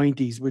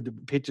 90s, where the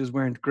pitches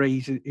weren't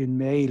great in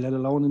May, let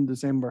alone in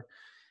December.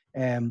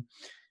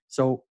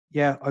 So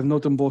yeah, I've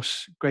nothing but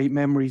great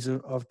memories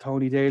of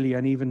Tony Daly,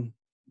 and even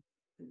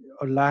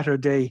a latter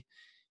day,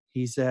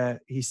 he's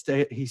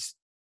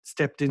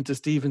stepped into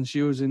Stephen's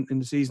shoes in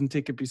the season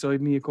ticket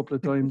beside me a couple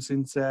of times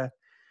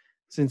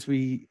since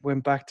we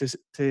went back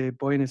to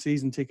buying a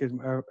season ticket.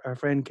 Our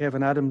friend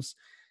Kevin Adams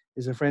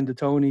is a friend of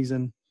Tony's,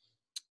 and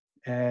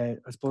I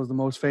suppose the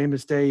most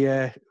famous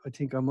day I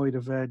think I might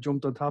have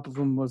jumped on top of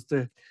him was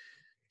the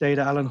day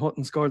that Alan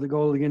Hutton scored the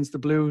goal against the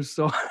Blues.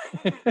 So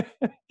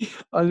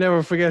I'll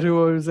never forget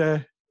who I was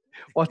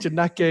watching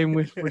that game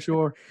with, for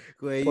sure.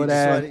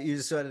 Well, you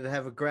just wanted to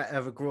have a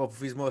grow up of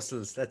his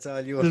muscles. That's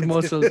all you wanted. His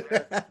muscles.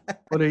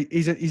 But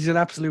he's an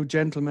absolute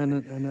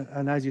gentleman,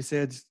 and as you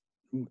said,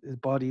 his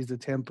body is the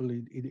temple.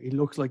 He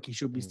looks like he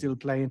should be still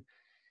playing.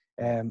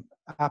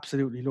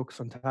 Absolutely looks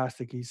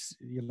fantastic. He's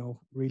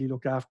really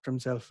looked after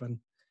himself,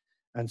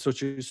 and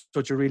such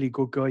a really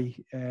good guy.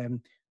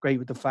 Great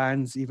with the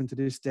fans, even to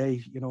this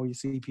day. You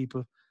see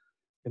people,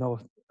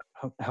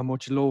 how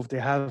much love they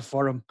have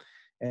for him.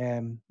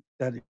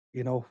 That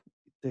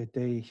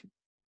they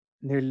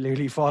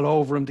nearly fall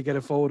over him to get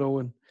a photo,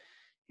 and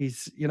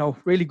he's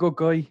really good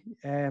guy.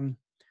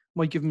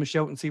 Might give him a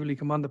shout and see will he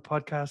come on the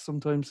podcast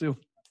sometime soon.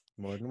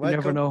 More than welcome. You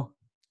never know.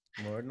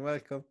 More than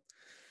welcome.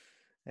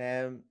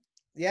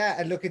 Yeah,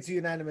 and look, it's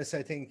unanimous.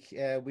 I think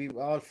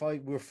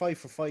we're 5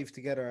 for 5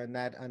 together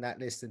on that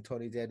list. And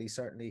Tony Daly,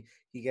 certainly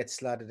he gets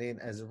slotted in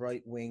as a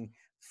right wing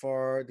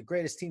for the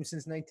greatest team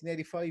since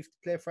 1985 to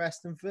play for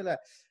Aston Villa.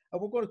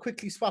 And we're going to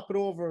quickly swap it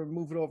over and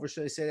move it over,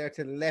 should I say, there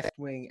to the left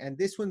wing. And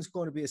this one's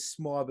going to be a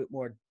small bit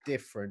more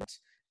different.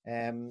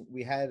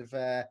 We have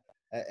a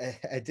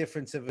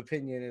difference of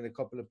opinion in a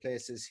couple of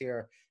places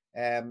here.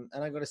 And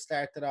I'm going to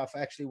start it off.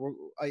 Actually,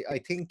 I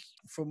think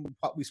from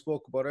what we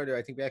spoke about earlier,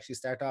 I think we actually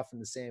start off in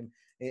the same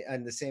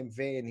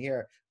vein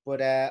here.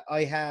 But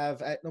I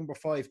have at number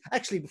 5.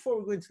 Actually, before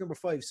we go into number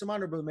 5, some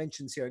honourable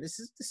mentions here. This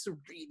is a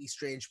really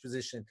strange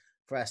position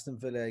for Aston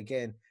Villa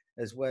again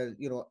as well.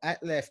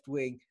 At left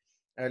wing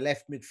or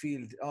left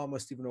midfield,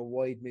 almost even a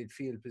wide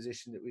midfield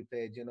position that we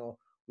played.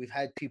 We've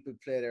had people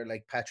play there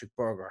like Patrick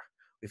Berger.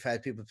 We've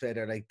had people play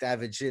there like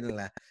David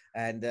Ginola,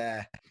 and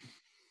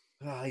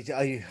I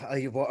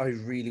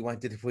really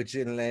wanted to put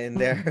Ginola in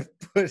there,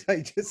 but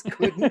I just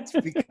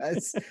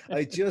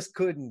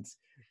couldn't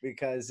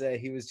because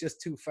he was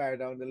just too far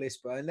down the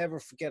list. But I'll never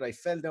forget, I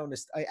fell down a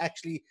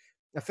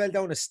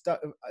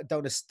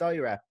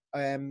styra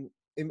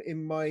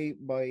in my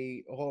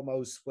home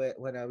house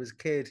when I was a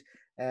kid.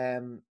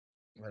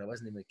 Well, I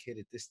wasn't even a kid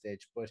at this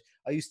stage, but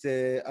I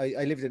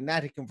lived in an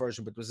attic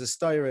conversion, but there was a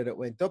styra that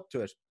went up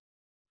to it,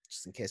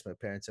 just in case my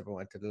parents ever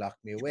wanted to lock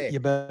me away. You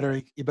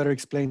better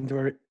explain to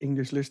our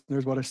English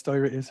listeners what a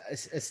styra is.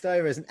 A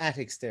styra is an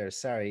attic stairs.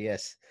 Sorry,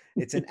 yes,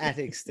 it's an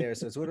attic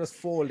stairs. So it's one of those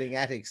folding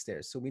attic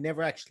stairs. So we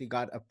never actually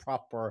got a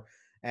proper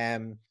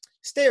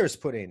stairs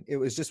put in. It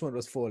was just one of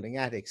those folding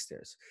attic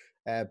stairs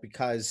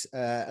because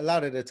a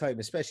lot of the time,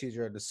 especially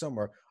during the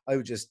summer, I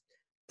would just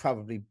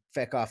probably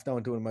feck off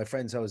down to one of my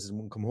friends' houses and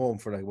wouldn't come home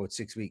for like about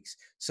 6 weeks,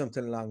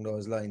 something along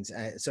those lines.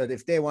 So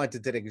if they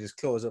wanted to, they could just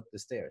close up the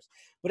stairs.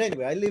 But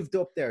anyway, I lived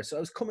up there. So I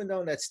was coming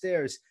down that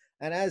stairs.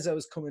 And as I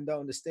was coming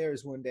down the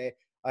stairs one day,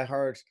 I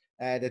heard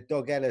that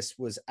Doug Ellis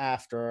was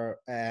after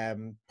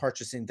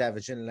purchasing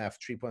David Ginola for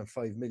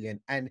 3.5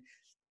 million. And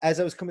as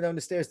I was coming down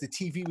the stairs, the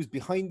TV was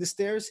behind the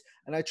stairs.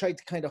 And I tried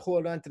to kind of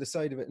hold on to the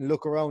side of it and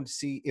look around to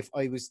see if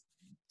I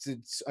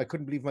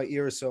couldn't believe my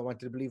ears, so I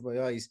wanted to believe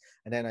my eyes,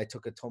 and then I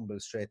took a tumble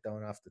straight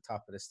down off the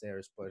top of the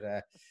stairs. But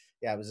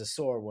yeah, it was a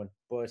sore one,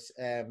 but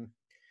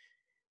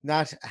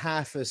not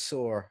half as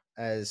sore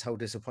as how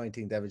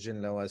disappointing David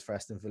Ginola was for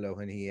Aston Villa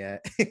when he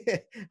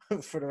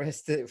for the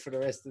rest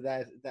of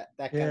that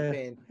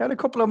campaign. He had a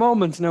couple of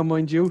moments now,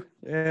 mind you.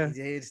 Yeah,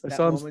 I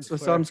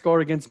saw him score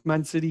against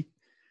Man City.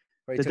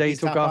 The day he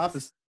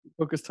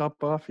took his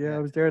top off. Yeah, I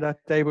was there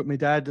that day with my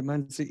dad, the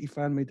Man City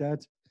fan, my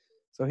dad.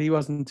 So he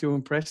wasn't too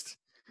impressed.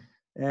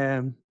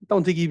 Don't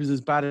think he was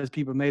as bad as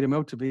people made him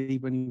out to be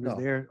when he was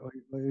there.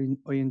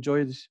 I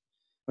enjoyed it.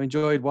 I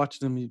enjoyed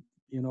watching him.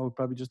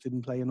 Probably just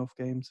didn't play enough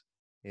games.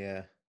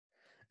 Yeah,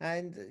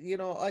 and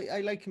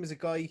I like him as a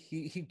guy.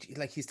 He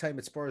like his time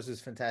at Spurs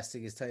was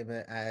fantastic. His time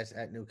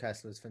at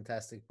Newcastle was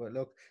fantastic. But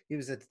look, he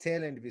was at the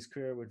tail end of his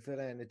career with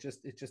Villa, and it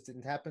just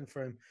didn't happen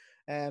for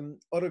him.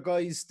 Other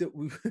guys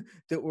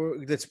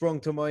that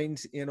sprung to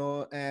mind,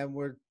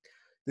 were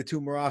the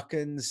two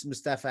Moroccans,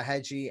 Mustafa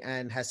Hadji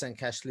and Hassan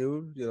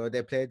Kashloul.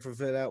 They played for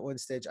Villa at one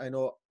stage. I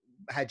know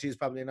Hadji is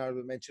probably an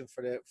honorable mention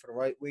for the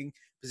right wing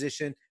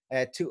position.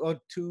 Another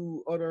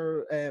two,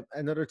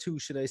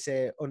 should I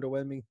say,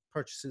 underwhelming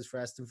purchases for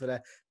Aston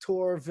Villa.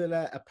 Tore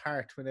Villa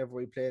apart whenever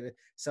we played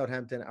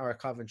Southampton or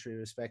Coventry,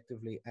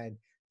 respectively, and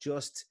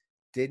just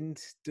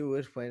didn't do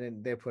it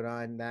when they put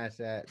on that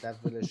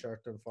Villa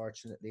shirt,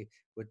 unfortunately.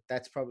 But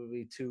that's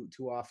probably too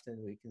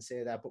often we can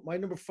say that. But my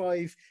number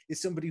 5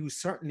 is somebody who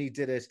certainly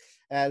did it.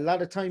 A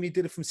lot of time he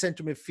did it from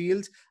centre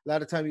midfield. A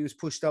lot of time he was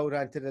pushed out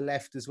onto the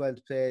left as well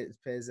to play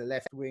as a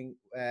left wing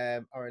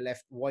or a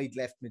wide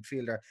left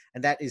midfielder,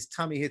 and that is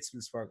Tommy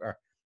Hitzlsperger.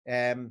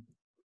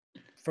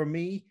 For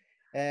me,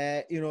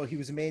 he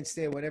was a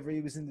mainstay whenever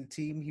he was in the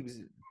team. He was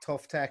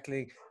tough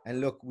tackling,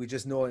 and look, we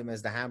just know him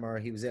as the hammer.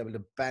 He was able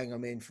to bang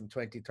them in from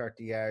 20,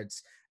 30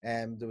 yards.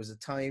 There was a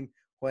time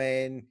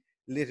when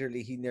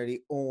literally he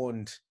nearly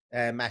owned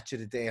match of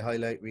the day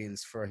highlight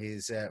reels for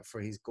his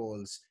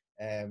goals.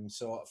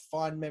 So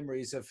fond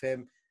memories of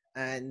him,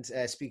 and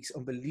speaks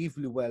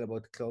unbelievably well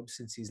about the club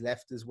since he's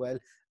left as well.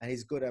 And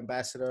he's a good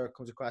ambassador,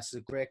 comes across as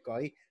a great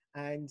guy.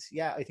 And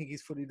yeah, I think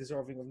he's fully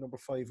deserving of number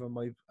 5 on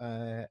my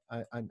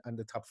on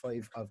the top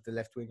 5 of the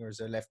left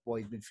wingers or left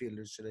wide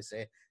midfielders, should I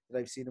say, that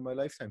I've seen in my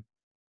lifetime.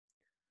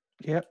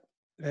 Yeah,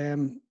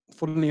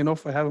 funnily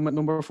enough, I have him at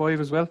number 5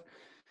 as well.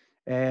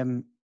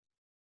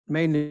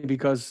 Mainly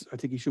because I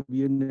think he should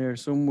be in there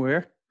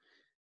somewhere.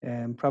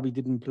 Probably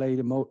didn't play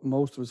the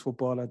most of his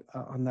football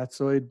on that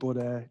side,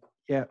 but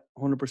yeah,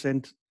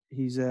 100%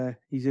 he's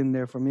in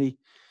there for me.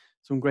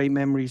 Some great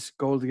memories,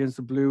 goals against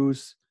the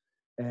Blues.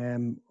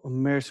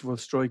 Unmerciful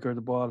striker of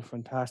the ball,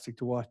 fantastic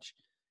to watch.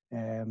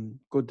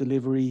 Good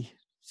delivery,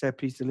 set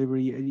piece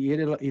delivery. He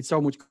had so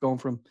much going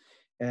from.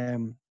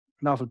 An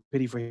awful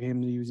pity for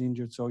him that he was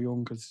injured so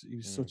young, because he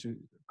was such a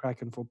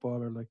cracking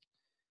footballer. Like,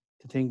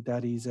 to think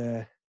that he's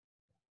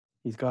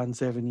gone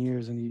 7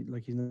 years and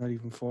he's not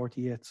even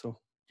 40 yet. So,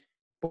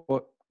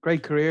 but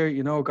great career.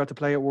 Got to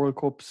play at World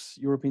Cups,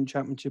 European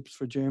Championships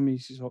for Germany.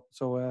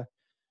 So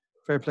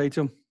fair play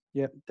to him.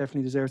 Yeah,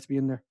 definitely deserves to be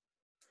in there.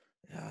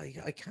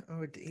 I can't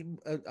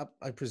remember.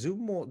 I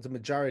presume the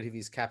majority of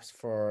his caps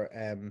for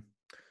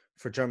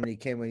Germany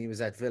came when he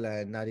was at Villa,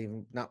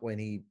 and not when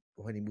he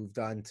moved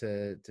on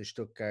to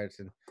Stuttgart,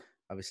 and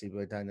obviously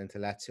went down into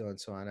Lazio and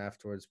so on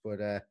afterwards.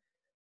 But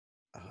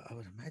I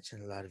would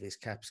imagine a lot of his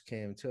caps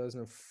came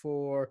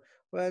 2004.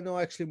 Well, no,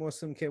 actually,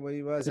 most of them came when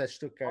he was at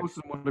Stuttgart. Most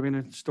of them would have been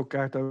at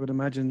Stuttgart, I would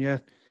imagine. Yeah.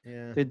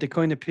 They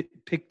kind of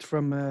picked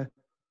from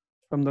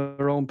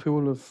their own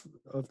pool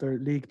of their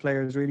league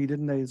players, really,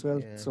 didn't they, as well?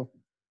 Yeah. So.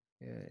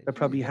 Yeah, that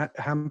probably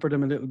hampered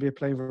him a little bit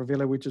playing for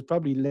Villa, which has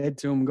probably led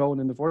to him going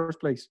in the first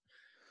place,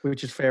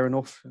 which is fair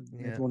enough.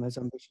 Yeah. Everyone has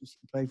ambitions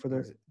to play for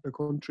their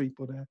country,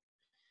 but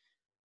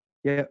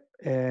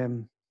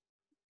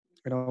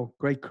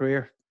great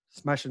career,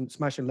 smashing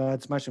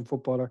lad, smashing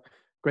footballer,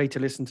 great to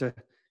listen to.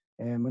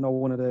 I know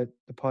one of the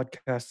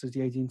podcasts is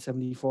the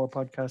 1874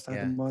 podcast I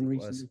had him on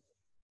recently.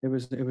 It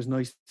was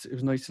nice. It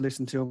was nice to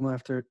listen to him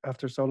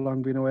after so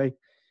long being away.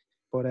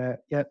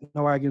 But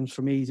no arguments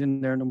for me. He's in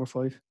there, number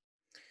 5.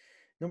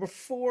 Number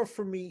 4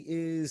 for me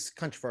is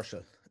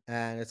controversial,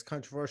 and it's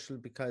controversial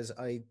because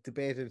I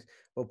debated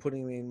about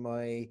putting him in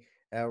my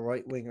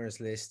right wingers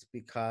list,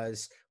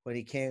 because when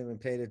he came and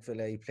played at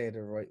Villa, he played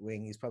at right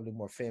wing. He's probably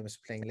more famous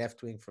playing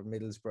left wing for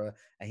Middlesbrough,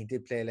 and he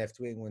did play left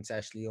wing once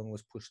Ashley Young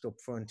was pushed up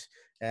front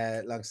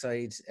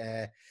alongside,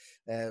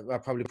 or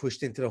probably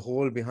pushed into the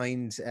hole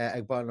behind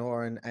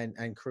Agbonlahor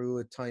and Crew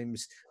at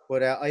times.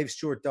 But I have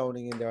Stuart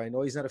Downing in there. I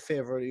know he's not a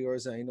favourite of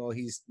yours. I know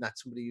he's not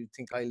somebody you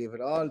think highly of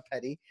at all,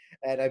 Paddy.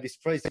 And I'd be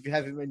surprised if you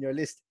have him in your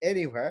list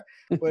anywhere.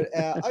 But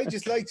I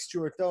just liked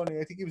Stuart Downing.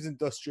 I think he was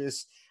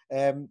industrious.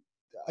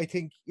 I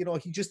think, he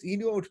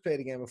knew how to play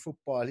the game of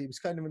football. He was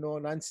kind of a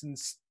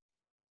no-nonsense,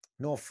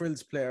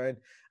 no-frills player.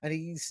 And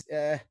he's,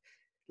 I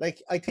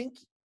think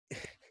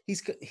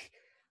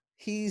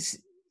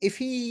he's if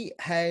he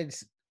had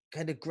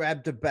kind of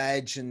grabbed the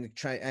badge and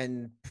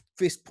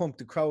fist pumped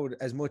the crowd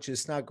as much as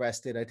Snodgrass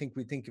did, I think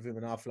we'd think of him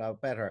an awful lot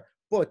better.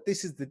 But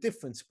this is the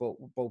difference about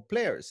both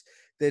players,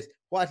 that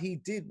what he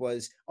did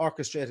was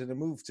orchestrated a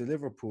move to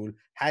Liverpool,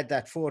 had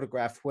that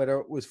photograph, whether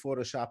it was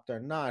photoshopped or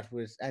not,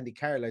 with Andy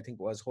Carroll, I think,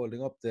 was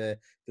holding up the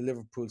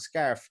Liverpool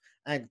scarf,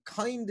 and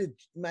kind of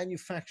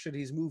manufactured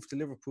his move to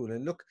Liverpool.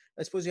 And look,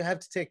 I suppose you have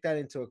to take that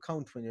into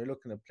account when you're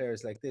looking at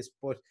players like this.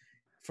 But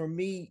for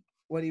me,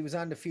 when he was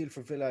on the field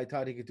for Villa, I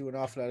thought he could do an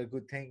awful lot of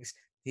good things.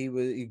 He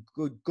was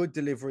good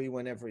delivery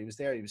whenever he was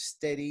there. He was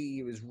steady.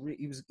 He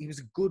was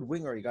a good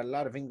winger. He got a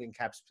lot of England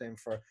caps playing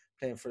for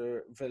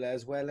Villa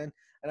as well. And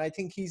I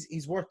think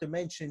he's worth a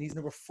mention. He's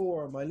number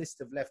 4 on my list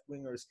of left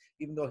wingers,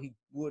 even though he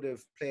would have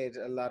played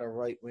a lot of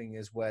right wing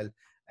as well.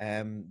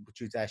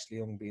 Due to Ashley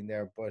Young being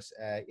there. But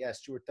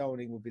Stuart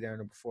Downing will be there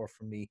number 4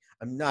 for me.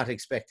 I'm not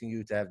expecting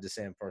you to have the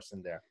same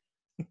person there.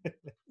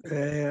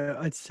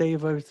 I'd say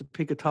if I was to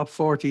pick a top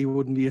 40, he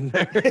wouldn't be in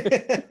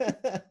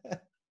there.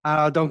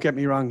 Don't get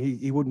me wrong,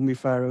 he wouldn't be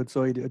far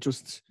outside. I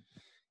just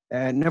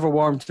never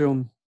warmed to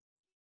him.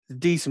 A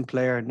decent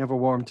player, never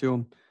warmed to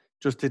him.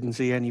 Just didn't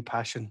see any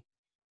passion.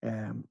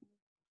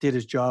 Did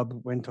his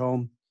job, went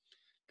home,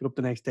 got up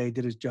the next day,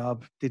 did his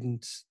job.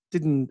 Didn't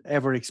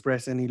ever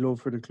express any love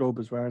for the club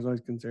as far as I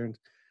was concerned.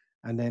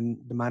 And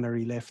then the manner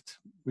he left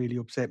really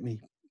upset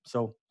me.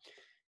 So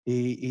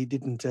he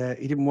didn't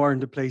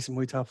warrant a place in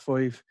my top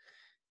 5.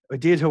 I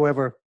did,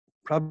 however,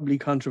 probably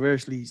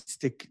controversially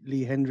stick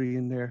Lee Hendry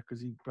in there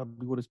because he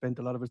probably would have spent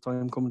a lot of his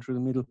time coming through the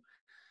middle.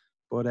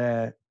 But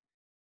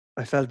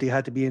I felt he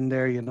had to be in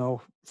there, you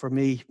know, for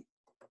me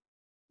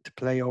to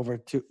play over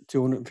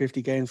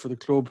 250 games for the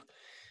club.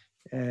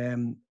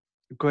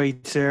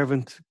 Great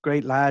servant,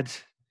 great lad.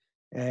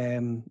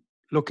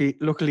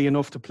 Luckily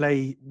enough to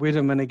play with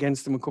him and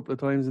against him a couple of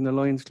times in the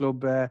Lions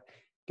Club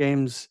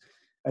games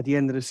at the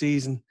end of the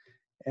season.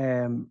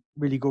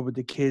 Really good with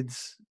the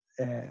kids.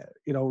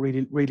 You know,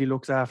 really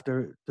looks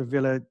after the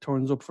Villa,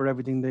 turns up for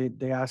everything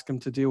they ask him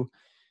to do.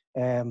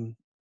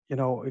 You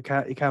know, you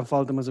can't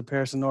fault him as a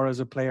person or as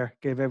a player.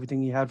 Gave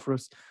everything he had for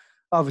us.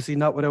 Obviously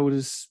not without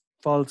his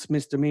faults,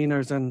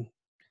 misdemeanors, and,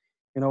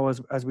 you know,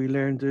 as we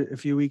learned a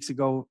few weeks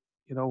ago,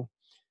 you know,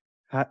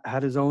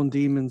 had his own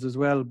demons as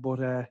well.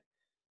 But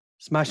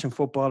smashing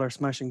footballer,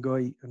 smashing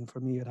guy, and for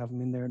me, I'd have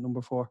him in there at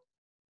number 4.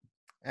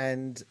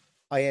 And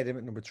I had him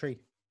at number 3.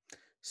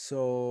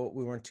 So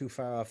we weren't too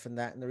far off in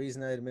that. And the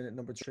reason I had him in at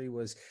number 3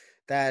 was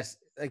that,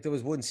 like, there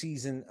was one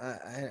season,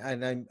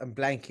 and I'm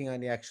blanking on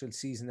the actual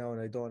season now,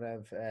 and I don't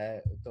have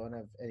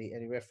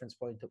any reference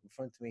point up in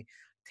front of me.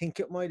 I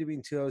think it might have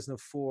been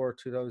 2004,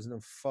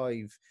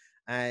 2005,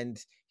 and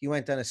he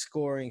went on a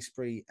scoring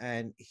spree,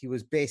 and he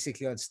was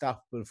basically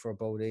unstoppable for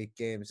about 8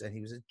 games, and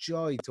he was a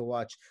joy to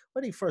watch.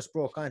 When he first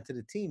broke onto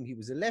the team, he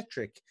was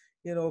electric.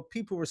 You know,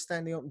 people were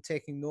standing up and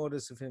taking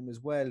notice of him as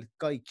well.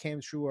 Guy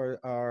came through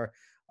our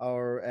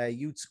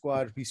youth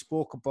squad. We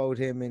spoke about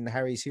him in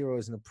Harry's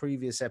Heroes in the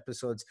previous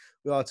episodes.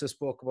 We also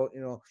spoke about, you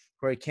know,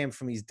 where he came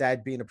from, his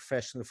dad being a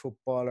professional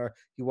footballer.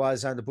 He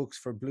was on the books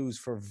for Blues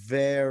for a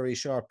very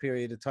short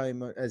period of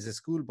time as a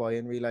schoolboy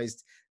and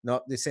realised,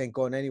 no, this ain't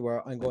going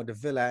anywhere. I'm going to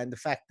Villa. And the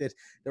fact that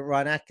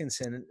Ron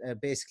Atkinson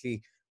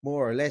basically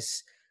more or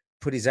less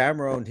put his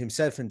arm around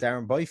himself and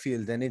Darren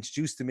Byfield and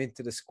introduced him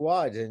into the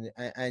squad.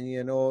 And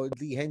you know,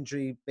 Lee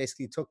Hendry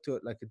basically took to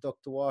it like a duck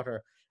to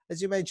water.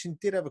 As you mentioned,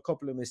 did have a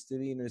couple of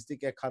misdemeanors, did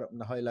get caught up in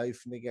the high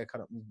life, and they get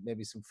caught up in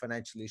maybe some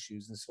financial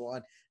issues and so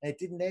on. And it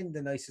didn't end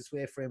the nicest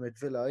way for him at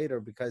Villa either,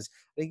 because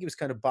I think he was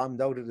kind of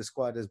bombed out of the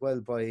squad as well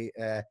by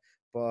I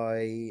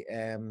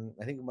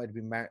think it might have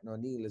been Martin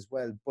O'Neill as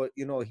well. But,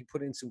 you know, he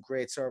put in some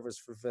great service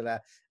for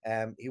Villa.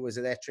 He was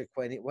electric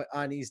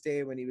on his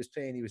day when he was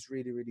playing. He was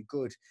really, really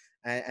good,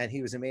 and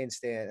he was a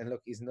mainstay. And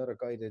look, he's another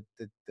guy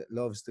that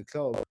loves the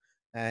club.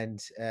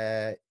 And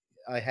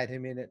I had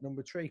him in at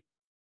number 3.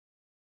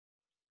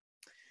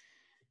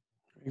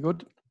 Very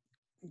good.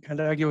 Can't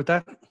argue with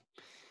that.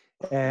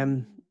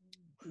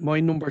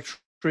 My number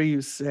 3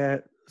 is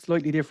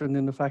slightly different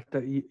in the fact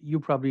that you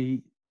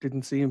probably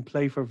didn't see him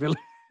play for Villa.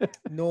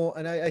 No,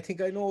 and I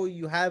think I know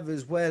you have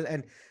as well,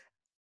 and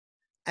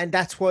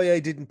that's why I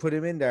didn't put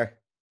him in there,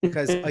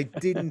 because I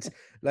didn't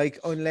like,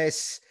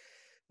 unless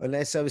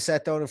I was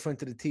sat down in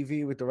front of the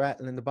TV with the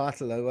rattle in the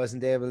bottle, I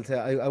wasn't able to.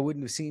 I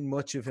wouldn't have seen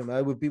much of him.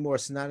 I would be more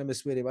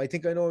synonymous with him. I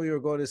think I know what you were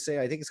going to say.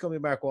 I think it's going to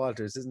be Mark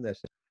Walters, isn't it?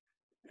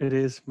 It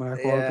is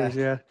Mark Walters,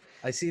 yeah.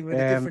 I see him in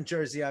a different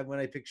jersey on when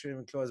I picture him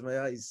and close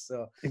my eyes.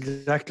 So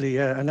exactly,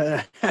 yeah, and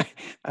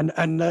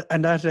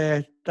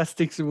that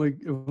sticks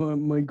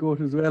in my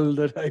gut as well.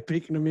 That I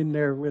picking him in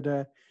there with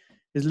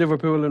his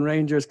Liverpool and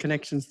Rangers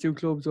connections, 2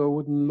 clubs I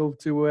wouldn't love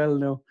too well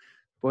now,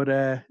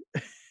 but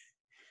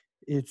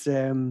it's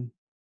you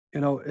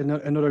know,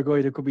 another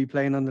guy that could be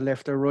playing on the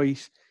left or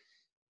right.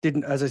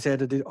 As I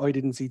said, I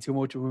didn't see too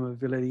much of him at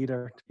Villa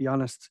either, to be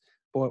honest.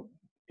 But,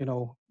 you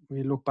know,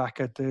 when you look back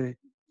at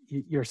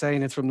you're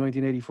saying it's from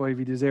 1985,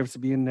 he deserves to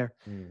be in there.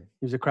 He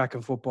was a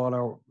cracking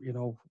footballer, you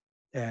know,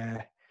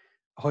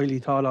 highly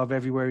thought of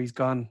everywhere he's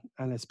gone,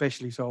 and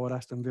especially so at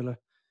Aston Villa.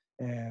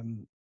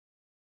 You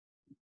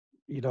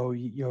know,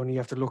 you only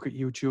have to look at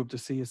YouTube to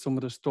see some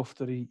of the stuff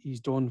that he's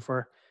done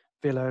for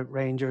Villa,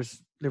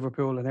 Rangers,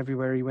 Liverpool, and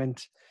everywhere he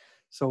went.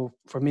 So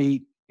for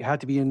me, he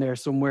had to be in there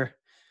somewhere.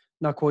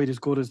 Not quite as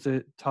good as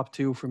the top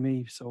 2 for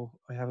me, so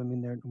I have him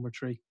in there at number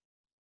 3.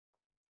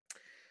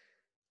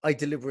 I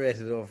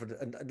deliberated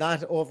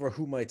not over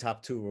who my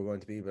top 2 were going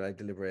to be, but I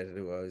deliberated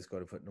who I was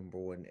going to put number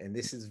 1. And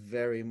this is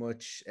very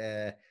much,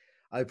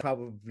 I'll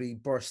probably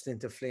burst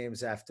into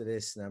flames after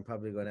this, and I'm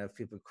probably going to have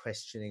people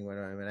questioning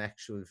whether I'm an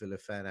actual Villa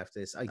fan after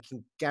this. I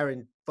can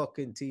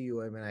guarantee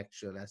you I'm an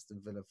actual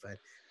Aston Villa fan.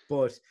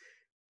 But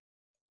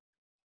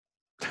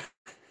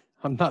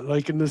I'm not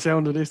liking the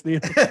sound of this,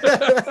 Neil.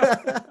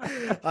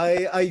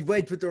 I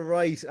went with the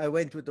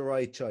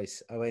right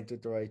choice.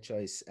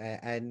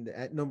 And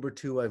at number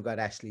 2, I've got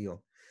Ashley Young.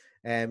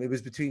 It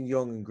was between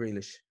Young and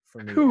Grealish for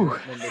me. Number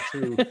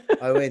 2,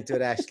 I went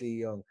with Ashley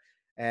Young.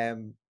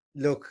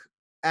 Look,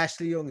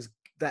 Ashley Young's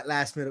that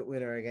last minute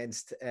winner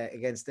against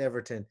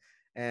Everton.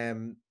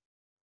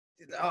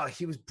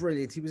 He was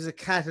brilliant. He was a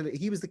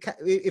catalyst. He was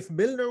if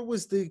Milner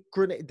was the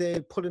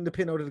grenade, pulling the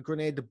pin out of the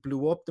grenade that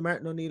blew up the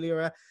Martin O'Neill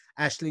era,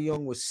 Ashley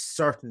Young was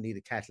certainly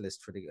the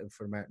catalyst for the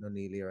Martin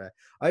O'Neill era.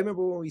 I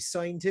remember when we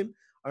signed him,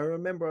 I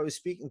remember I was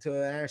speaking to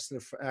an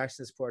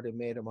Arsenal supporter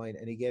mate of mine,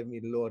 and he gave me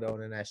the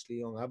lowdown on Ashley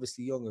Young.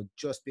 Obviously, Young had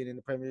just been in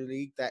the Premier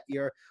League that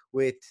year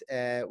with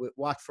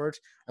Watford,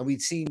 and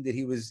we'd seen that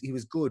he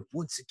was good.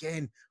 Once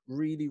again,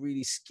 really,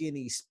 really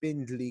skinny,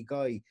 spindly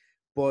guy,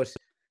 but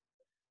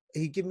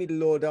he gave me the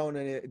lowdown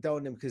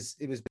on him because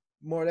it was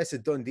more or less a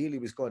done deal. He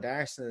was going to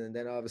Arsenal, and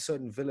then all of a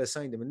sudden Villa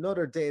signed him.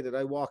 Another day that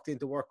I walked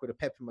into work with a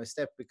pep in my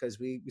step because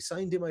we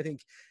signed him, I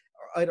think,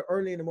 either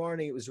early in the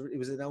morning. It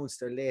was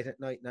announced, or late at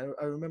night. And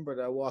I remember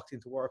that I walked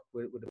into work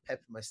with a pep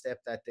in my step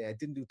that day. I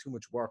didn't do too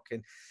much work,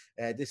 and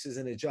this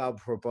isn't a job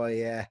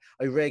whereby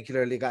I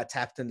regularly got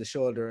tapped on the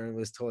shoulder and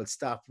was told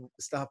stop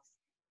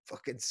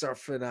fucking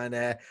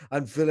surfing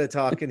on Villa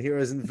Talk and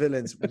Heroes and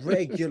Villains.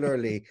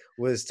 Regularly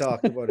was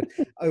talking about it.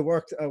 I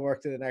worked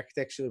in an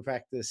architectural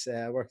practice.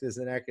 I worked as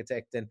an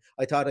architect, and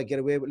I thought I'd get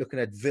away with looking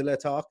at Villa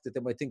Talk, that they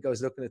might think I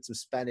was looking at some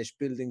Spanish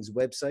buildings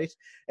website,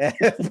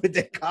 but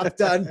they copped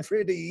on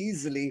pretty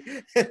easily,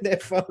 and they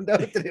found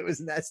out that it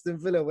was an Aston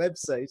Villa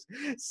website.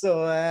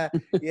 So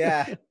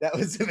yeah, that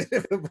was a bit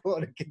of a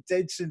bone of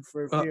contention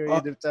for a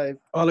period of time.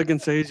 All I can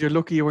say is you're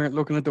lucky you weren't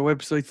looking at the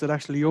websites that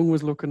Ashley Young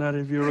was looking at,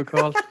 if you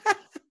recall.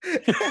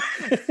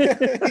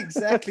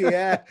 Exactly,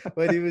 yeah.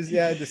 But he was,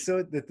 the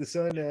sun.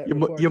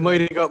 You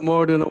might have got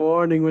more than a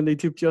warning when they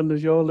tipped you on the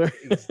shoulder.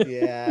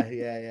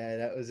 yeah,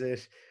 that was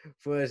it.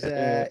 But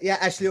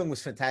Ashley Young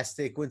was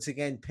fantastic. Once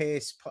again,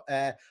 pace.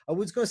 I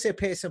was going to say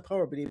pace and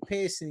power, but he had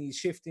pace and his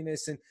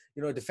shiftiness, and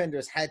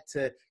defenders had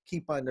to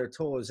keep on their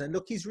toes. And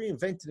look, he's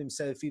reinvented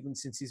himself even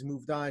since he's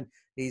moved on.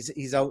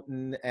 He's out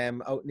in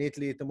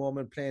Italy at the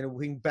moment playing a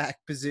wing back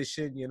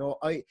position.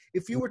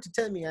 If you were to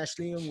tell me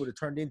Ashley Young would have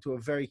turned into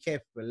a very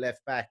capable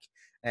left back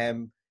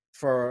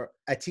for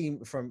a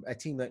team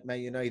like Man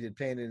United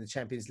playing in the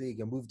Champions League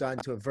and moved on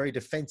to a very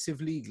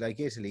defensive league like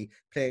Italy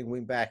playing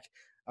wing back,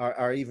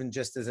 or even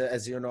just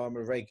as your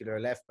normal regular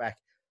left back,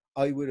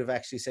 I would have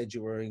actually said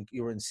you were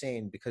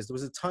insane, because there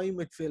was a time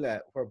with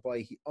Villa whereby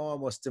he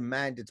almost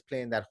demanded to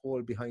play in that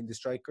hole behind the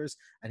strikers,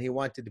 and he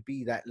wanted to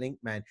be that link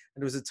man.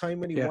 And there was a time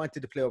when he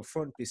wanted to play up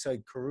front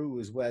beside Carew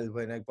as well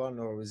when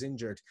Agbonlahor was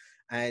injured.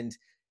 And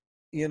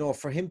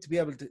for him to be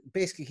able to,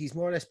 basically, he's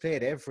more or less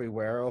played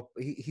everywhere.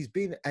 He's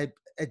been a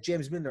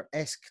James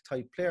Milner-esque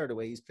type player, the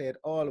way he's played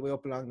all the way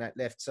up along that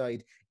left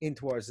side in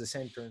towards the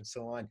centre and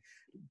so on.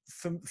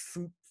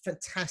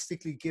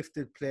 Fantastically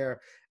gifted player.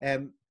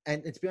 And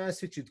to be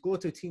honest with you, to go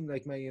to a team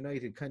like Man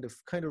United kind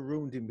of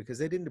ruined him, because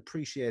they didn't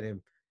appreciate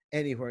him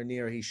anywhere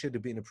near he should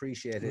have been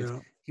appreciated. Yeah.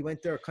 He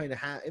went there kind of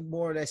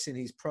more or less in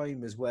his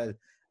prime as well,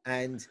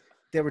 and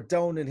they were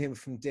downing him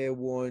from day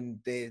one.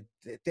 They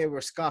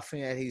were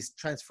scoffing at his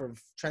transfer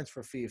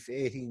fee of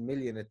 18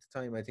 million at the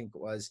time, I think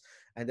it was,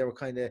 and they were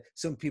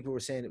some people were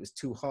saying it was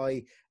too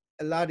high.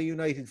 A lot of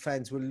United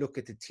fans will look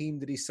at the team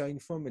that he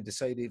signed from and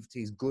decide if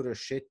he's good or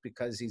shit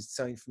because he's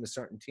signed from a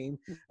certain team,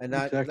 and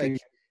not exactly.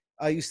 Like,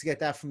 I used to get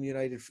that from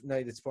United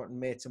supporting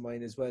mates of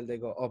mine as well. They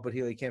go, "Oh, but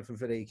he came from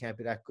Villa, he can't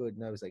be that good."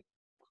 And I was like,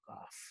 "Fuck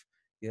off."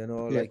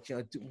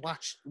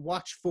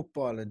 Watch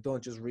football and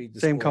don't just read the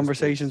same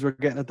conversations we're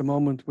getting at the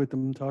moment with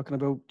them talking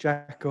about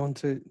Jack going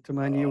to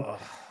Man U.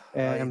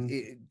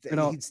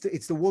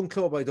 It's the one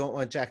club I don't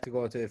want Jack to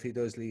go to if he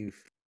does leave.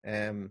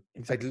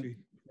 Exactly.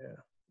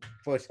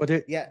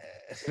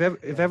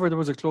 If ever there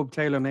was a club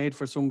tailor made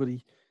for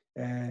somebody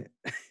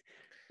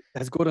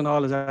as good and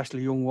all as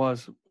Ashley Young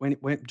was, when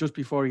just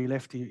before he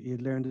left, he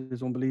had learned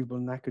his unbelievable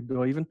knack of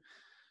diving.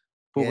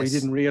 But he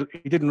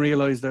didn't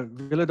realise that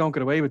Villa don't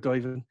get away with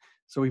diving.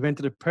 So he went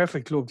to the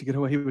perfect club to get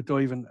away with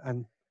diving,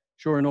 and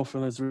sure enough,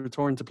 on his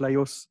return to play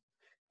us,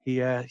 he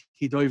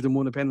dived and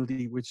won a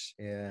penalty, which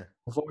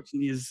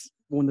unfortunately is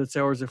one that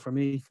sours it for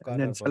me. And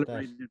then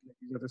celebrated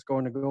after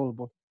scoring a goal.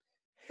 But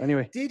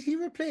anyway, did he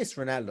replace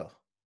Ronaldo?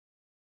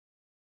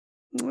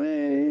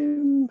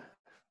 Good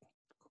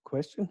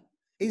question.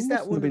 Is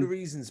that one of the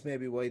reasons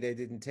maybe why they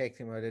didn't take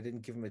him, or they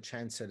didn't give him a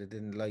chance, or they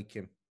didn't like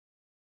him?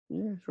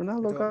 Yeah,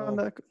 Ronaldo got on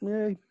that.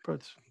 Yeah,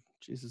 but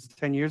Jesus,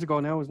 10 years ago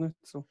now, isn't it?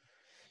 So.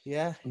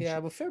 Yeah.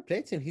 Well, fair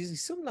play to him.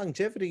 He's some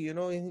longevity, He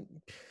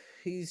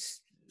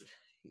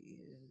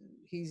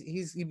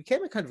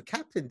became a kind of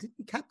captain. Didn't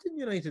he captain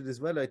United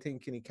as well? I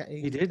think, and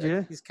he did.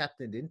 Yeah, he's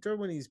captained Inter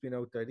when he's been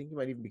out there. I think he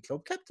might even be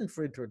club captain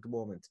for Inter at the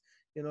moment.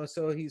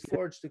 So he's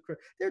forged a career.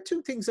 There are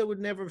two things I would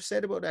never have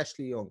said about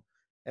Ashley Young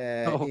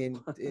in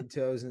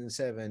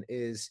 2007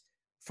 is,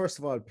 first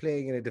of all,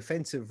 playing in a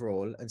defensive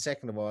role, and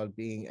second of all,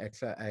 being a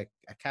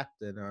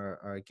captain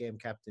or a game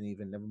captain,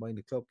 even, never mind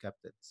a club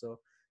captain. So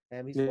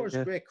he's forged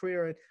a great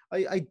career. And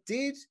I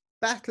did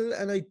battle,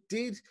 and I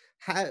did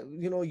have,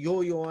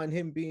 yo-yo on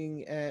him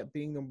being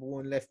number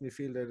one left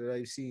midfielder that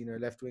I've seen, or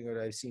left winger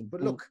that I've seen.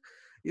 But look,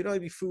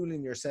 I'd be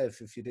fooling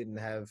yourself if you didn't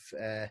have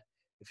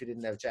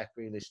Jack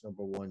Grealish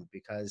number one,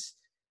 because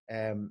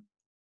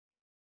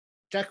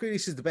Jack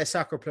Grealish is the best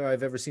soccer player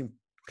I've ever seen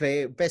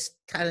play, best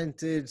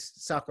talented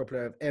soccer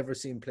player I've ever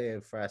seen play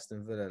for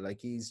Aston Villa.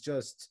 Like, he's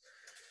just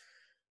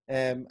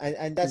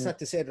And that's not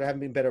to say there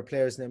haven't been better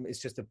players than him. It's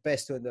just the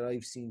best one that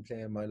I've seen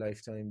play in my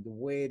lifetime. The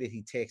way that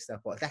he takes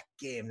that ball, that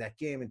game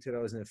in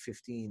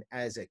 2015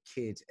 as a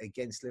kid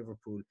against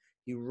Liverpool,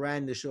 he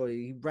ran the show.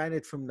 He ran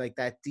it from like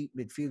that deep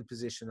midfield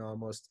position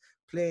almost,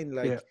 playing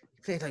like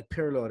he played like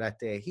Pirlo that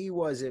day. He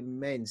was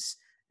immense.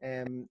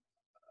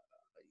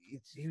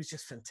 He was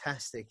just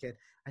fantastic,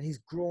 and he's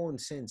grown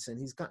since, and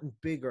he's gotten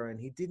bigger, and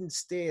he didn't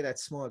stay that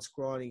small,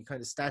 scrawny kind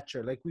of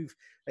stature. Like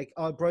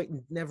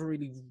Brighton never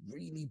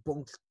really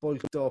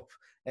bulked up.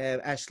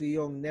 Ashley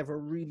Young never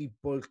really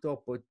bulked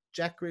up, but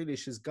Jack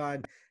Grealish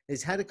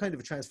has had a kind of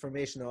a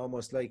transformation,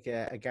 almost like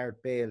a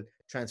Gareth Bale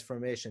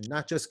transformation.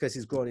 Not just because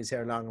he's grown his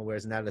hair long and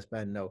wears an Alice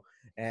band now,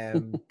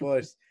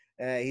 but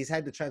he's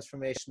had the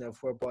transformation of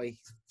whereby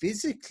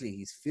his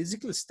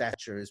physical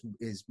stature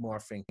is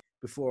morphing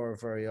before our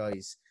very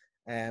eyes.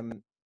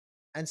 And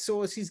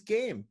so is his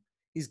game.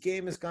 His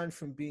game has gone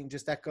from being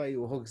just that guy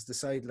who hugs the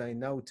sideline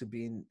now to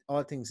being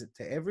all things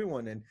to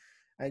everyone.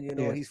 And you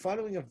know, he's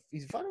following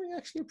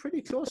actually a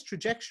pretty close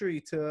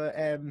trajectory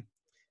to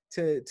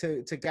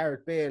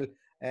Gareth Bale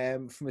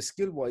from a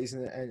skill wise,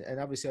 and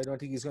obviously I don't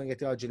think he's going to get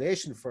the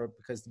adulation for it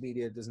because the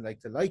media doesn't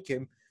like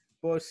him.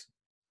 But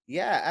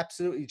yeah,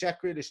 absolutely,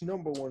 Jack Grealish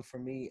number one for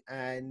me,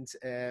 and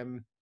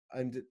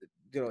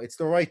it's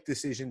the right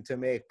decision to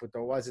make, but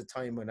there was a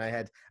time when I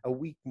had a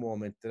weak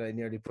moment that I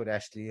nearly put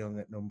Ashley Young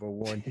at number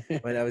one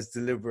when I was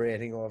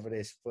deliberating over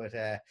this. But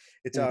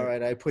it's all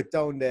right. I put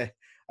down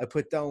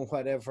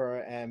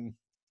whatever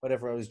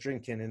I was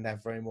drinking in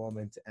that very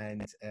moment,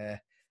 and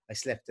I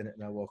slept in it,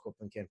 and I woke up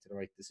and came to the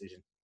right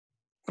decision.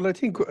 Well, I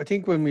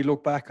think when we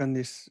look back on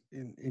this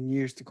in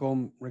years to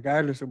come,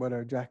 regardless of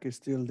whether Jack is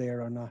still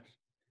there or not,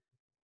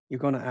 you're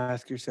going to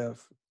ask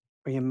yourself,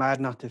 are you mad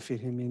not to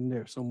fit him in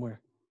there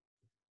somewhere?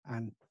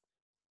 And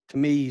to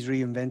me, he's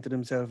reinvented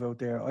himself out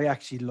there. I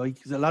actually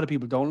because a lot of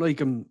people don't like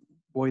him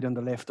wide on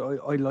the left.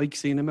 I like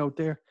seeing him out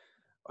there.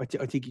 I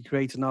think he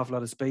creates an awful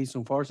lot of space.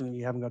 Unfortunately,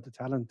 we haven't got the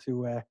talent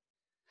to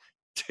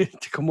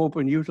come up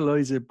and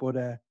utilise it.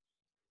 But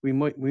we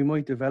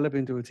might develop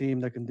into a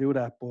team that can do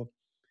that. But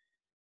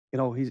you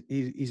know,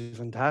 he's a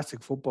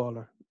fantastic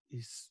footballer.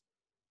 He's,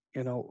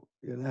 you know,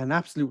 an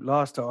absolute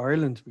loss to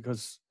Ireland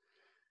because,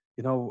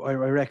 you know, I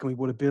reckon we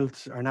would have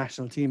built our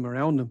national team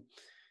around him.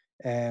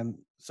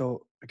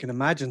 So I can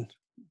imagine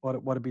what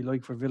it'd be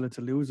like for Villa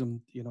to lose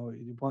him. You know,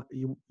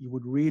 you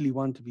would really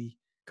want to be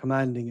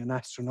commanding an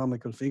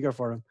astronomical figure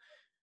for him,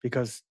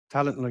 because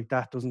talent like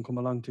that doesn't come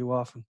along too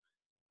often.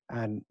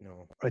 And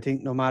I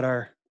think no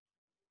matter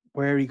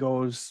where he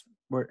goes,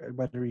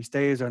 whether he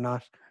stays or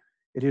not,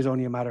 it is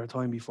only a matter of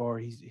time before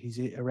he's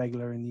a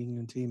regular in the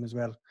England team as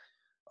well.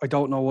 I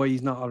don't know why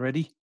he's not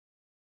already.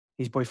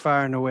 He's by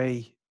far and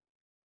away,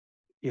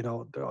 you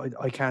know,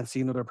 I can't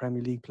see another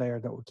Premier League player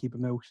that would keep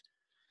him out.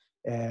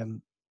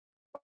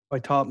 I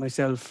thought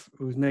myself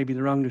it was maybe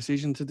the wrong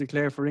decision to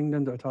declare for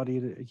England. I thought he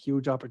had a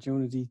huge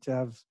opportunity to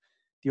have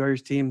the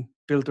Irish team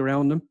built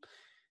around him.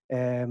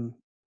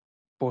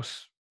 But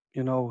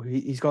you know,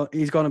 he's going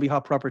to be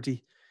hot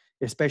property,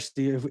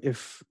 especially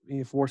if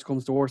worse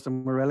comes to worse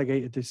and we're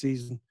relegated this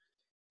season.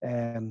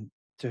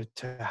 To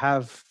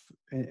have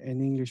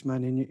an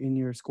Englishman in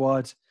your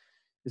squad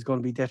is going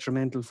to be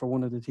detrimental for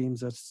one of the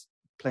teams that's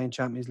playing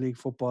Champions League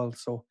football.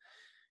 So,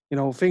 you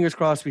know, fingers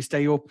crossed we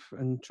stay up,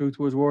 and true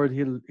to his word,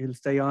 he'll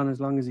stay on as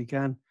long as he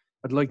can.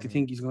 I'd like to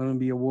think he's going to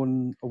be a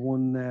one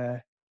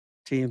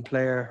team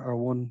player or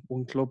one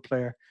club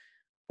player,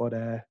 but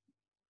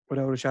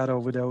without a shadow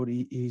of a doubt,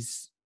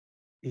 he's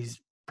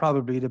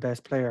probably the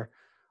best player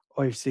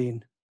I've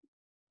seen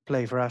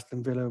play for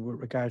Aston Villa with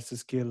regards to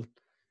skill,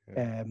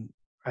 and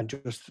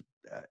just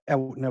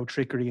out and out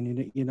trickery,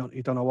 and you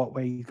don't know what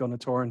way he's going to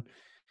turn.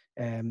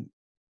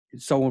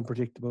 It's so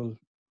unpredictable.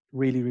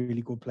 Really,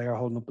 really good player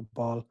holding up the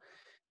ball.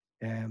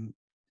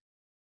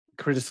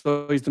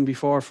 Criticised him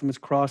before from his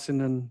crossing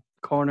and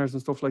corners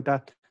and stuff like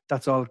that.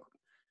 That's all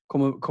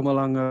come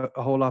along a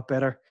whole lot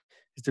better.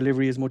 His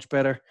delivery is much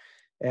better.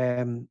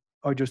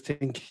 I just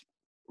think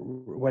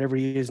whatever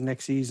he is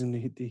next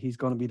season, he's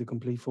going to be the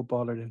complete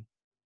footballer then.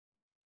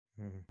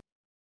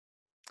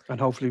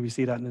 And hopefully we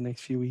see that in the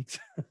next few weeks.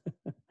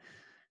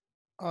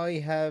 I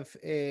have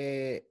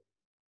a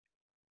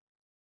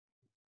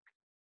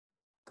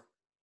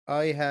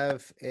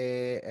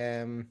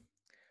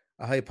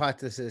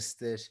hypothesis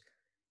that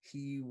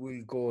he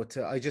will go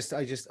to. I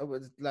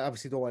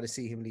obviously don't want to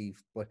see him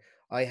leave, but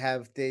I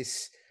have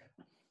this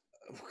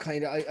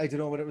kind of, I don't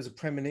know whether it was a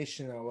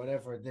premonition or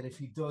whatever, that if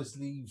he does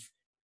leave,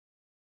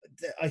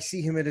 I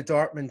see him in a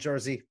Dortmund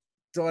jersey.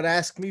 Don't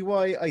ask me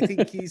why. I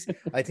think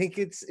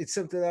it's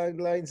something along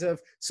the lines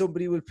of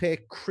somebody will pay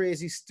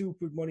crazy,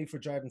 stupid money for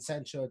Jadon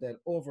Sancho. They'll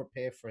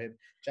overpay for him.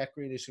 Jack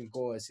Grealish will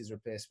go as his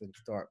replacement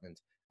to Dortmund,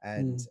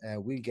 and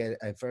we'll get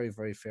a very,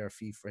 very fair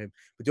fee for him.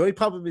 But the only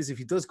problem is if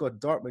he does go to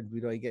Dortmund,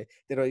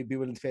 they'd be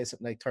willing to pay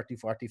something like 30,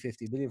 40,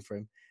 50 million for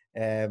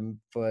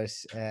him.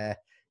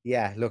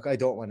 Yeah, look, I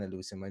don't want to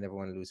lose him. I never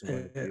want to lose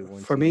him.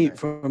 For me,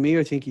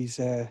 I think he's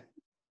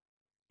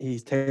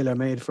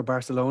tailor-made for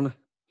Barcelona.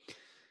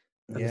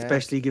 And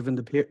especially given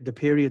the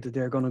period that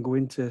they're going to go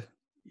into,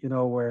 you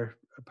know, where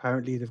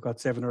apparently they've got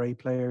 7 or 8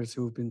 players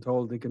who've been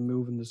told they can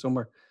move in the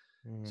summer.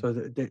 So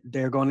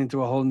they're going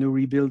into a whole new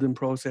rebuilding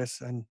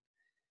process. And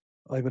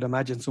I would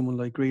imagine someone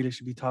like Grealish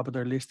should be top of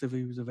their list if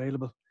he was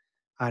available.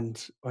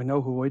 And I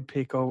know who I'd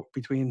pick out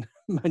between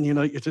Man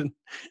United and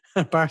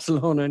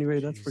Barcelona anyway,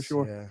 that's for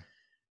sure.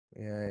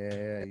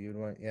 Yeah. You'd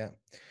want,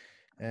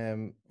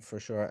 for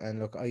sure. And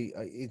look,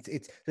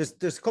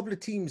 there's a couple of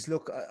teams.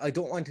 Look, I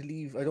don't want to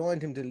leave. I don't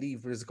want him to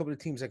leave. But there's a couple of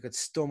teams I could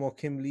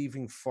stomach him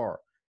leaving for,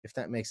 if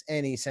that makes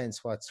any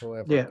sense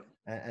whatsoever. Yeah.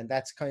 And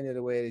that's kind of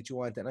the way that you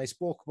want it. And I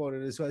spoke about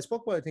it as well. I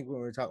spoke about it, I think, when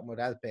we were talking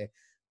about Alpe,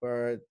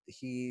 where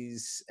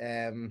he's,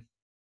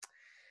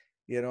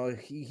 you know,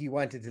 he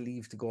wanted to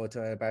leave to go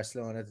to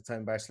Barcelona at the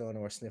time. Barcelona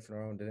were sniffing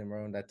around at him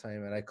around that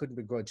time, and I couldn't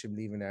begrudge him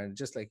leaving there. And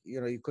just like, you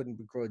know, you couldn't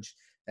begrudge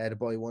the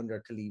boy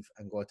wonder to leave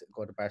and go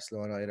to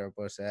Barcelona either.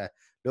 But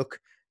look,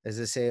 as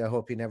I say, I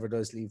hope he never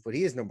does leave. But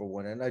he is number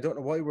one, and I don't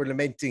know why we're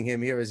lamenting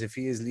him here. As if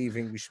he is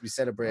leaving, we should be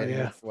celebrating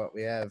him for what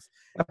we have.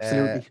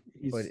 Absolutely.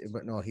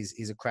 But no,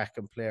 he's a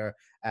cracking player.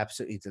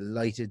 Absolutely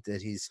delighted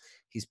that he's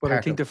but part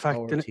I think of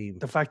our team.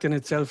 The fact in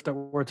itself that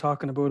we're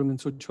talking about him in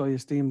such high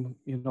esteem,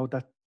 you know,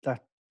 that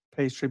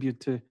pays tribute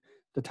to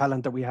the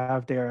talent that we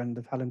have there and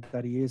the talent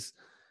that he is.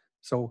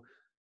 So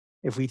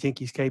if we think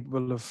he's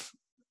capable of,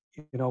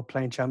 you know,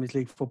 playing Champions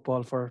League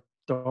football for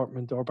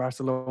Dortmund or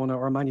Barcelona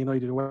or Man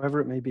United or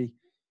wherever it may be,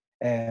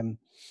 you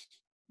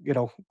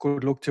know,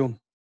 good luck to him.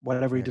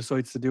 Whatever he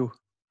decides to do,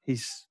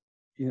 he's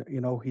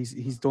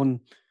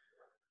done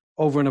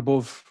over and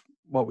above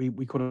what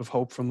we could have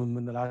hoped from him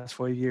in the last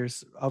 5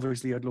 years.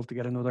 Obviously, I'd love to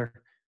get another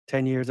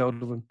 10 years out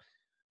of him.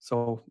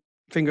 So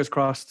fingers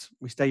crossed,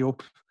 we stay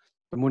up.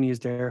 The money is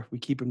there. We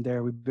keep him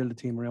there. We build a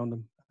team around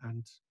him,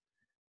 and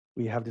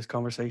we have this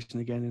conversation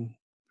again in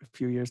a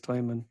few years'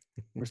 time, and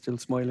we're still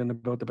smiling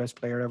about the best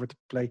player ever to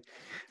play.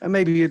 And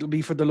maybe it'll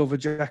be for the love of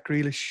Jack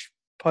Grealish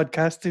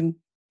podcast in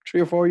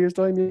 3 or 4 years'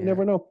 time. You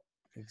never know.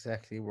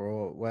 Exactly.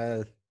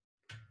 Well,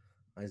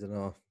 I don't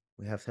know.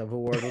 We have to have a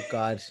word with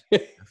God.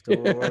 Have to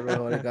have a word with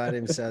Holy God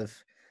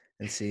himself,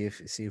 and see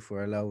if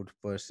we're allowed.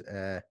 But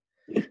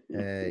we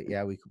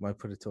might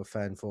put it to a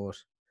fan vote.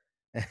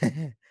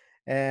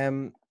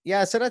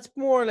 So that's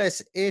more or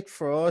less it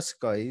for us,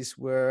 guys.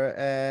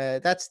 We're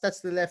that's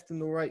the left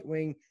and the right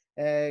wing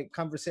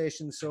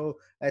conversation. So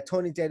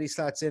Tony Deddy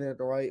slots in at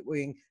the right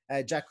wing,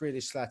 Jack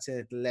Grealish slots in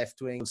at the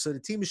left wing. So the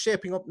team is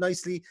shaping up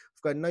nicely.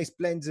 We've got nice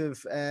blends of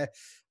kind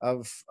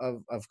of, I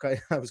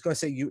was going to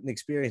say youth and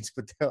experience,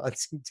 but they all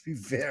seem to be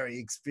very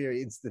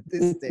experienced at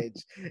this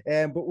stage.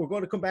 But we're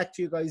going to come back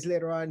to you guys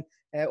later on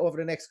over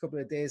the next couple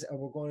of days, and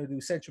we're going to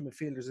do central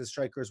midfielders and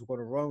strikers. We're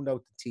going to round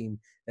out the team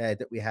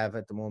that we have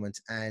at the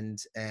moment,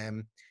 and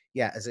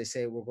as I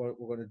say, we're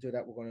going to do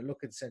that. We're going to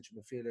look at the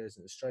central midfielders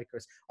and the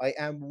strikers. I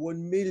am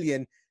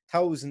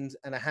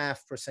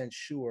 1,000,000.5%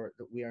 sure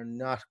that we are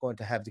not going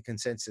to have the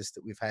consensus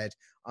that we've had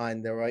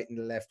on the right and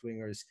the left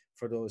wingers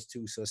for those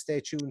two. So stay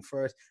tuned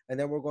for it, and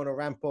then we're going to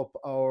ramp up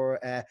our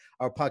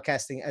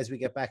podcasting as we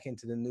get back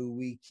into the new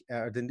week,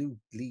 or the new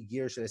league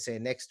year, should I say,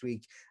 next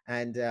week.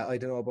 And I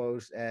don't know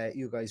about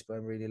you guys, but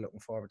I'm really looking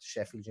forward to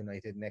Sheffield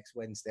United next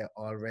Wednesday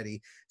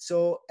already.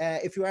 So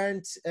if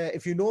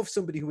you know of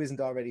somebody who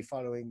isn't already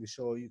following the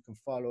show, you can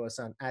follow us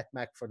on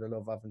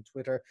 @MacForTheLoveOf on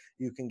Twitter.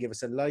 You can give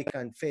us a like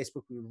on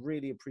Facebook. We would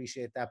really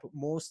appreciate that. But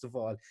most of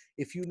all,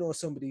 if you know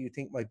somebody you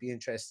think might be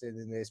interested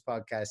in this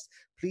podcast,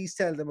 please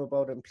tell them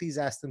about it, and please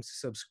ask them to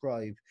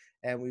subscribe.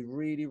 And we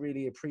really,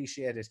 really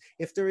appreciate it.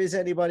 If there is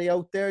anybody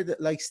out there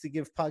that likes to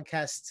give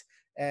podcast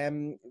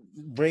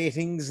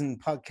ratings and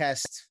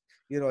podcast,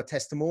 you know,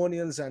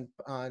 testimonials on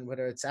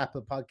whether it's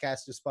Apple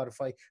Podcasts or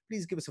Spotify,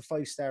 please give us a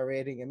 5-star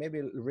rating and maybe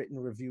a written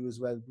review as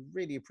well. We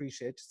really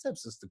appreciate it. It just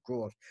helps us to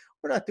grow.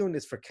 We're not doing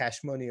this for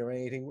cash money or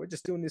anything. We're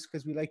just doing this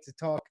because we like to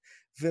talk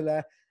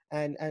Villa,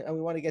 and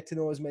we want to get to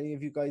know as many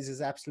of you guys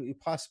as absolutely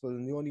possible.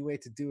 And the only way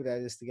to do that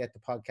is to get the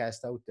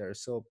podcast out there.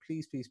 So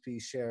please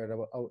share it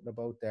out and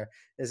about there.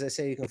 As I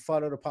say, you can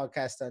follow the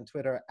podcast on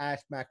Twitter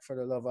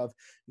 @MacForTheLoveOf.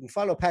 You can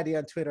follow Paddy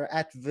on Twitter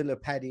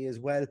 @VillaPaddy as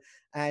well.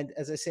 And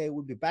as I say,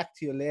 we'll be back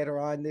to you later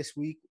on this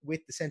week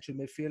with the central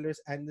midfielders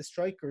and the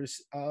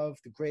strikers of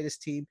the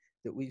greatest team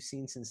that we've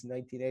seen since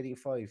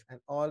 1985.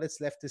 And all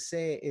that's left to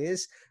say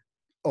is,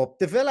 up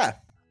the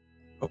Villa.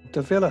 Up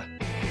the Villa.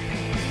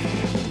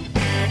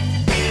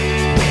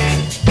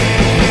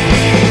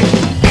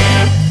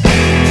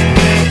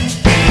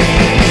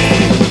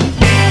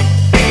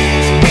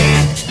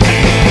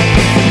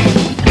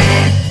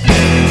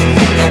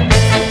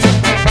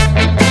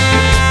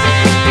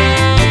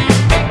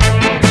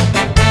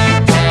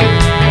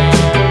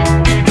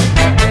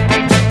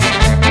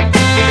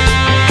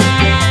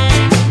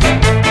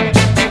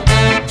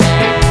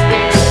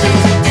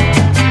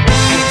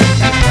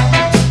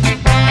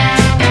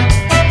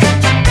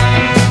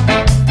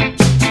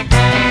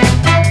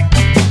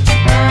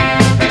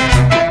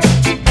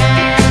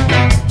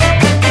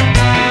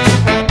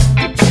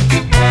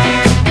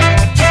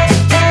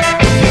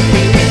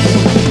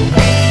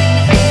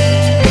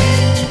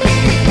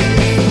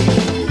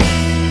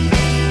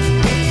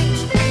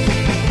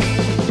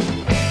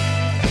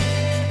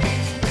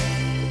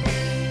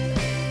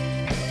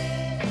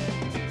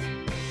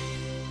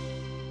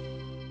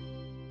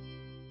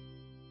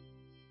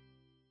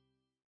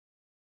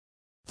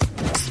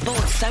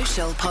 Sports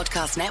Social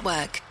Podcast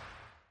Network.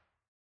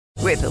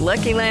 With the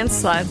Lucky Land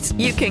Slots,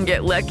 you can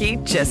get lucky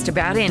just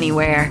about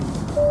anywhere.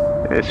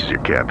 This is your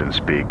captain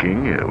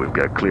speaking. We've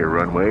got clear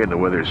runway and the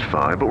weather's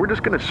fine, but we're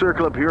just going to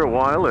circle up here a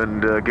while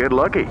and get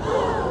lucky.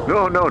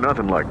 No,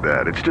 nothing like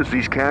that. It's just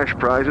these cash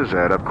prizes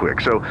add up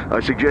quick. So I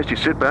suggest you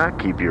sit back,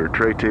 keep your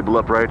tray table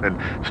upright, and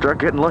start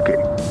getting lucky.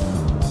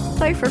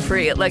 Play for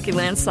free at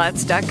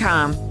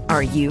LuckyLandSlots.com.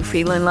 Are you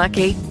feeling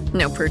lucky?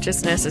 No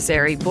purchase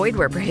necessary. Void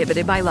where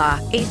prohibited by law.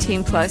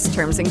 18+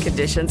 terms and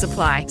conditions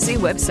apply. See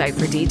website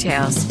for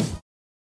details.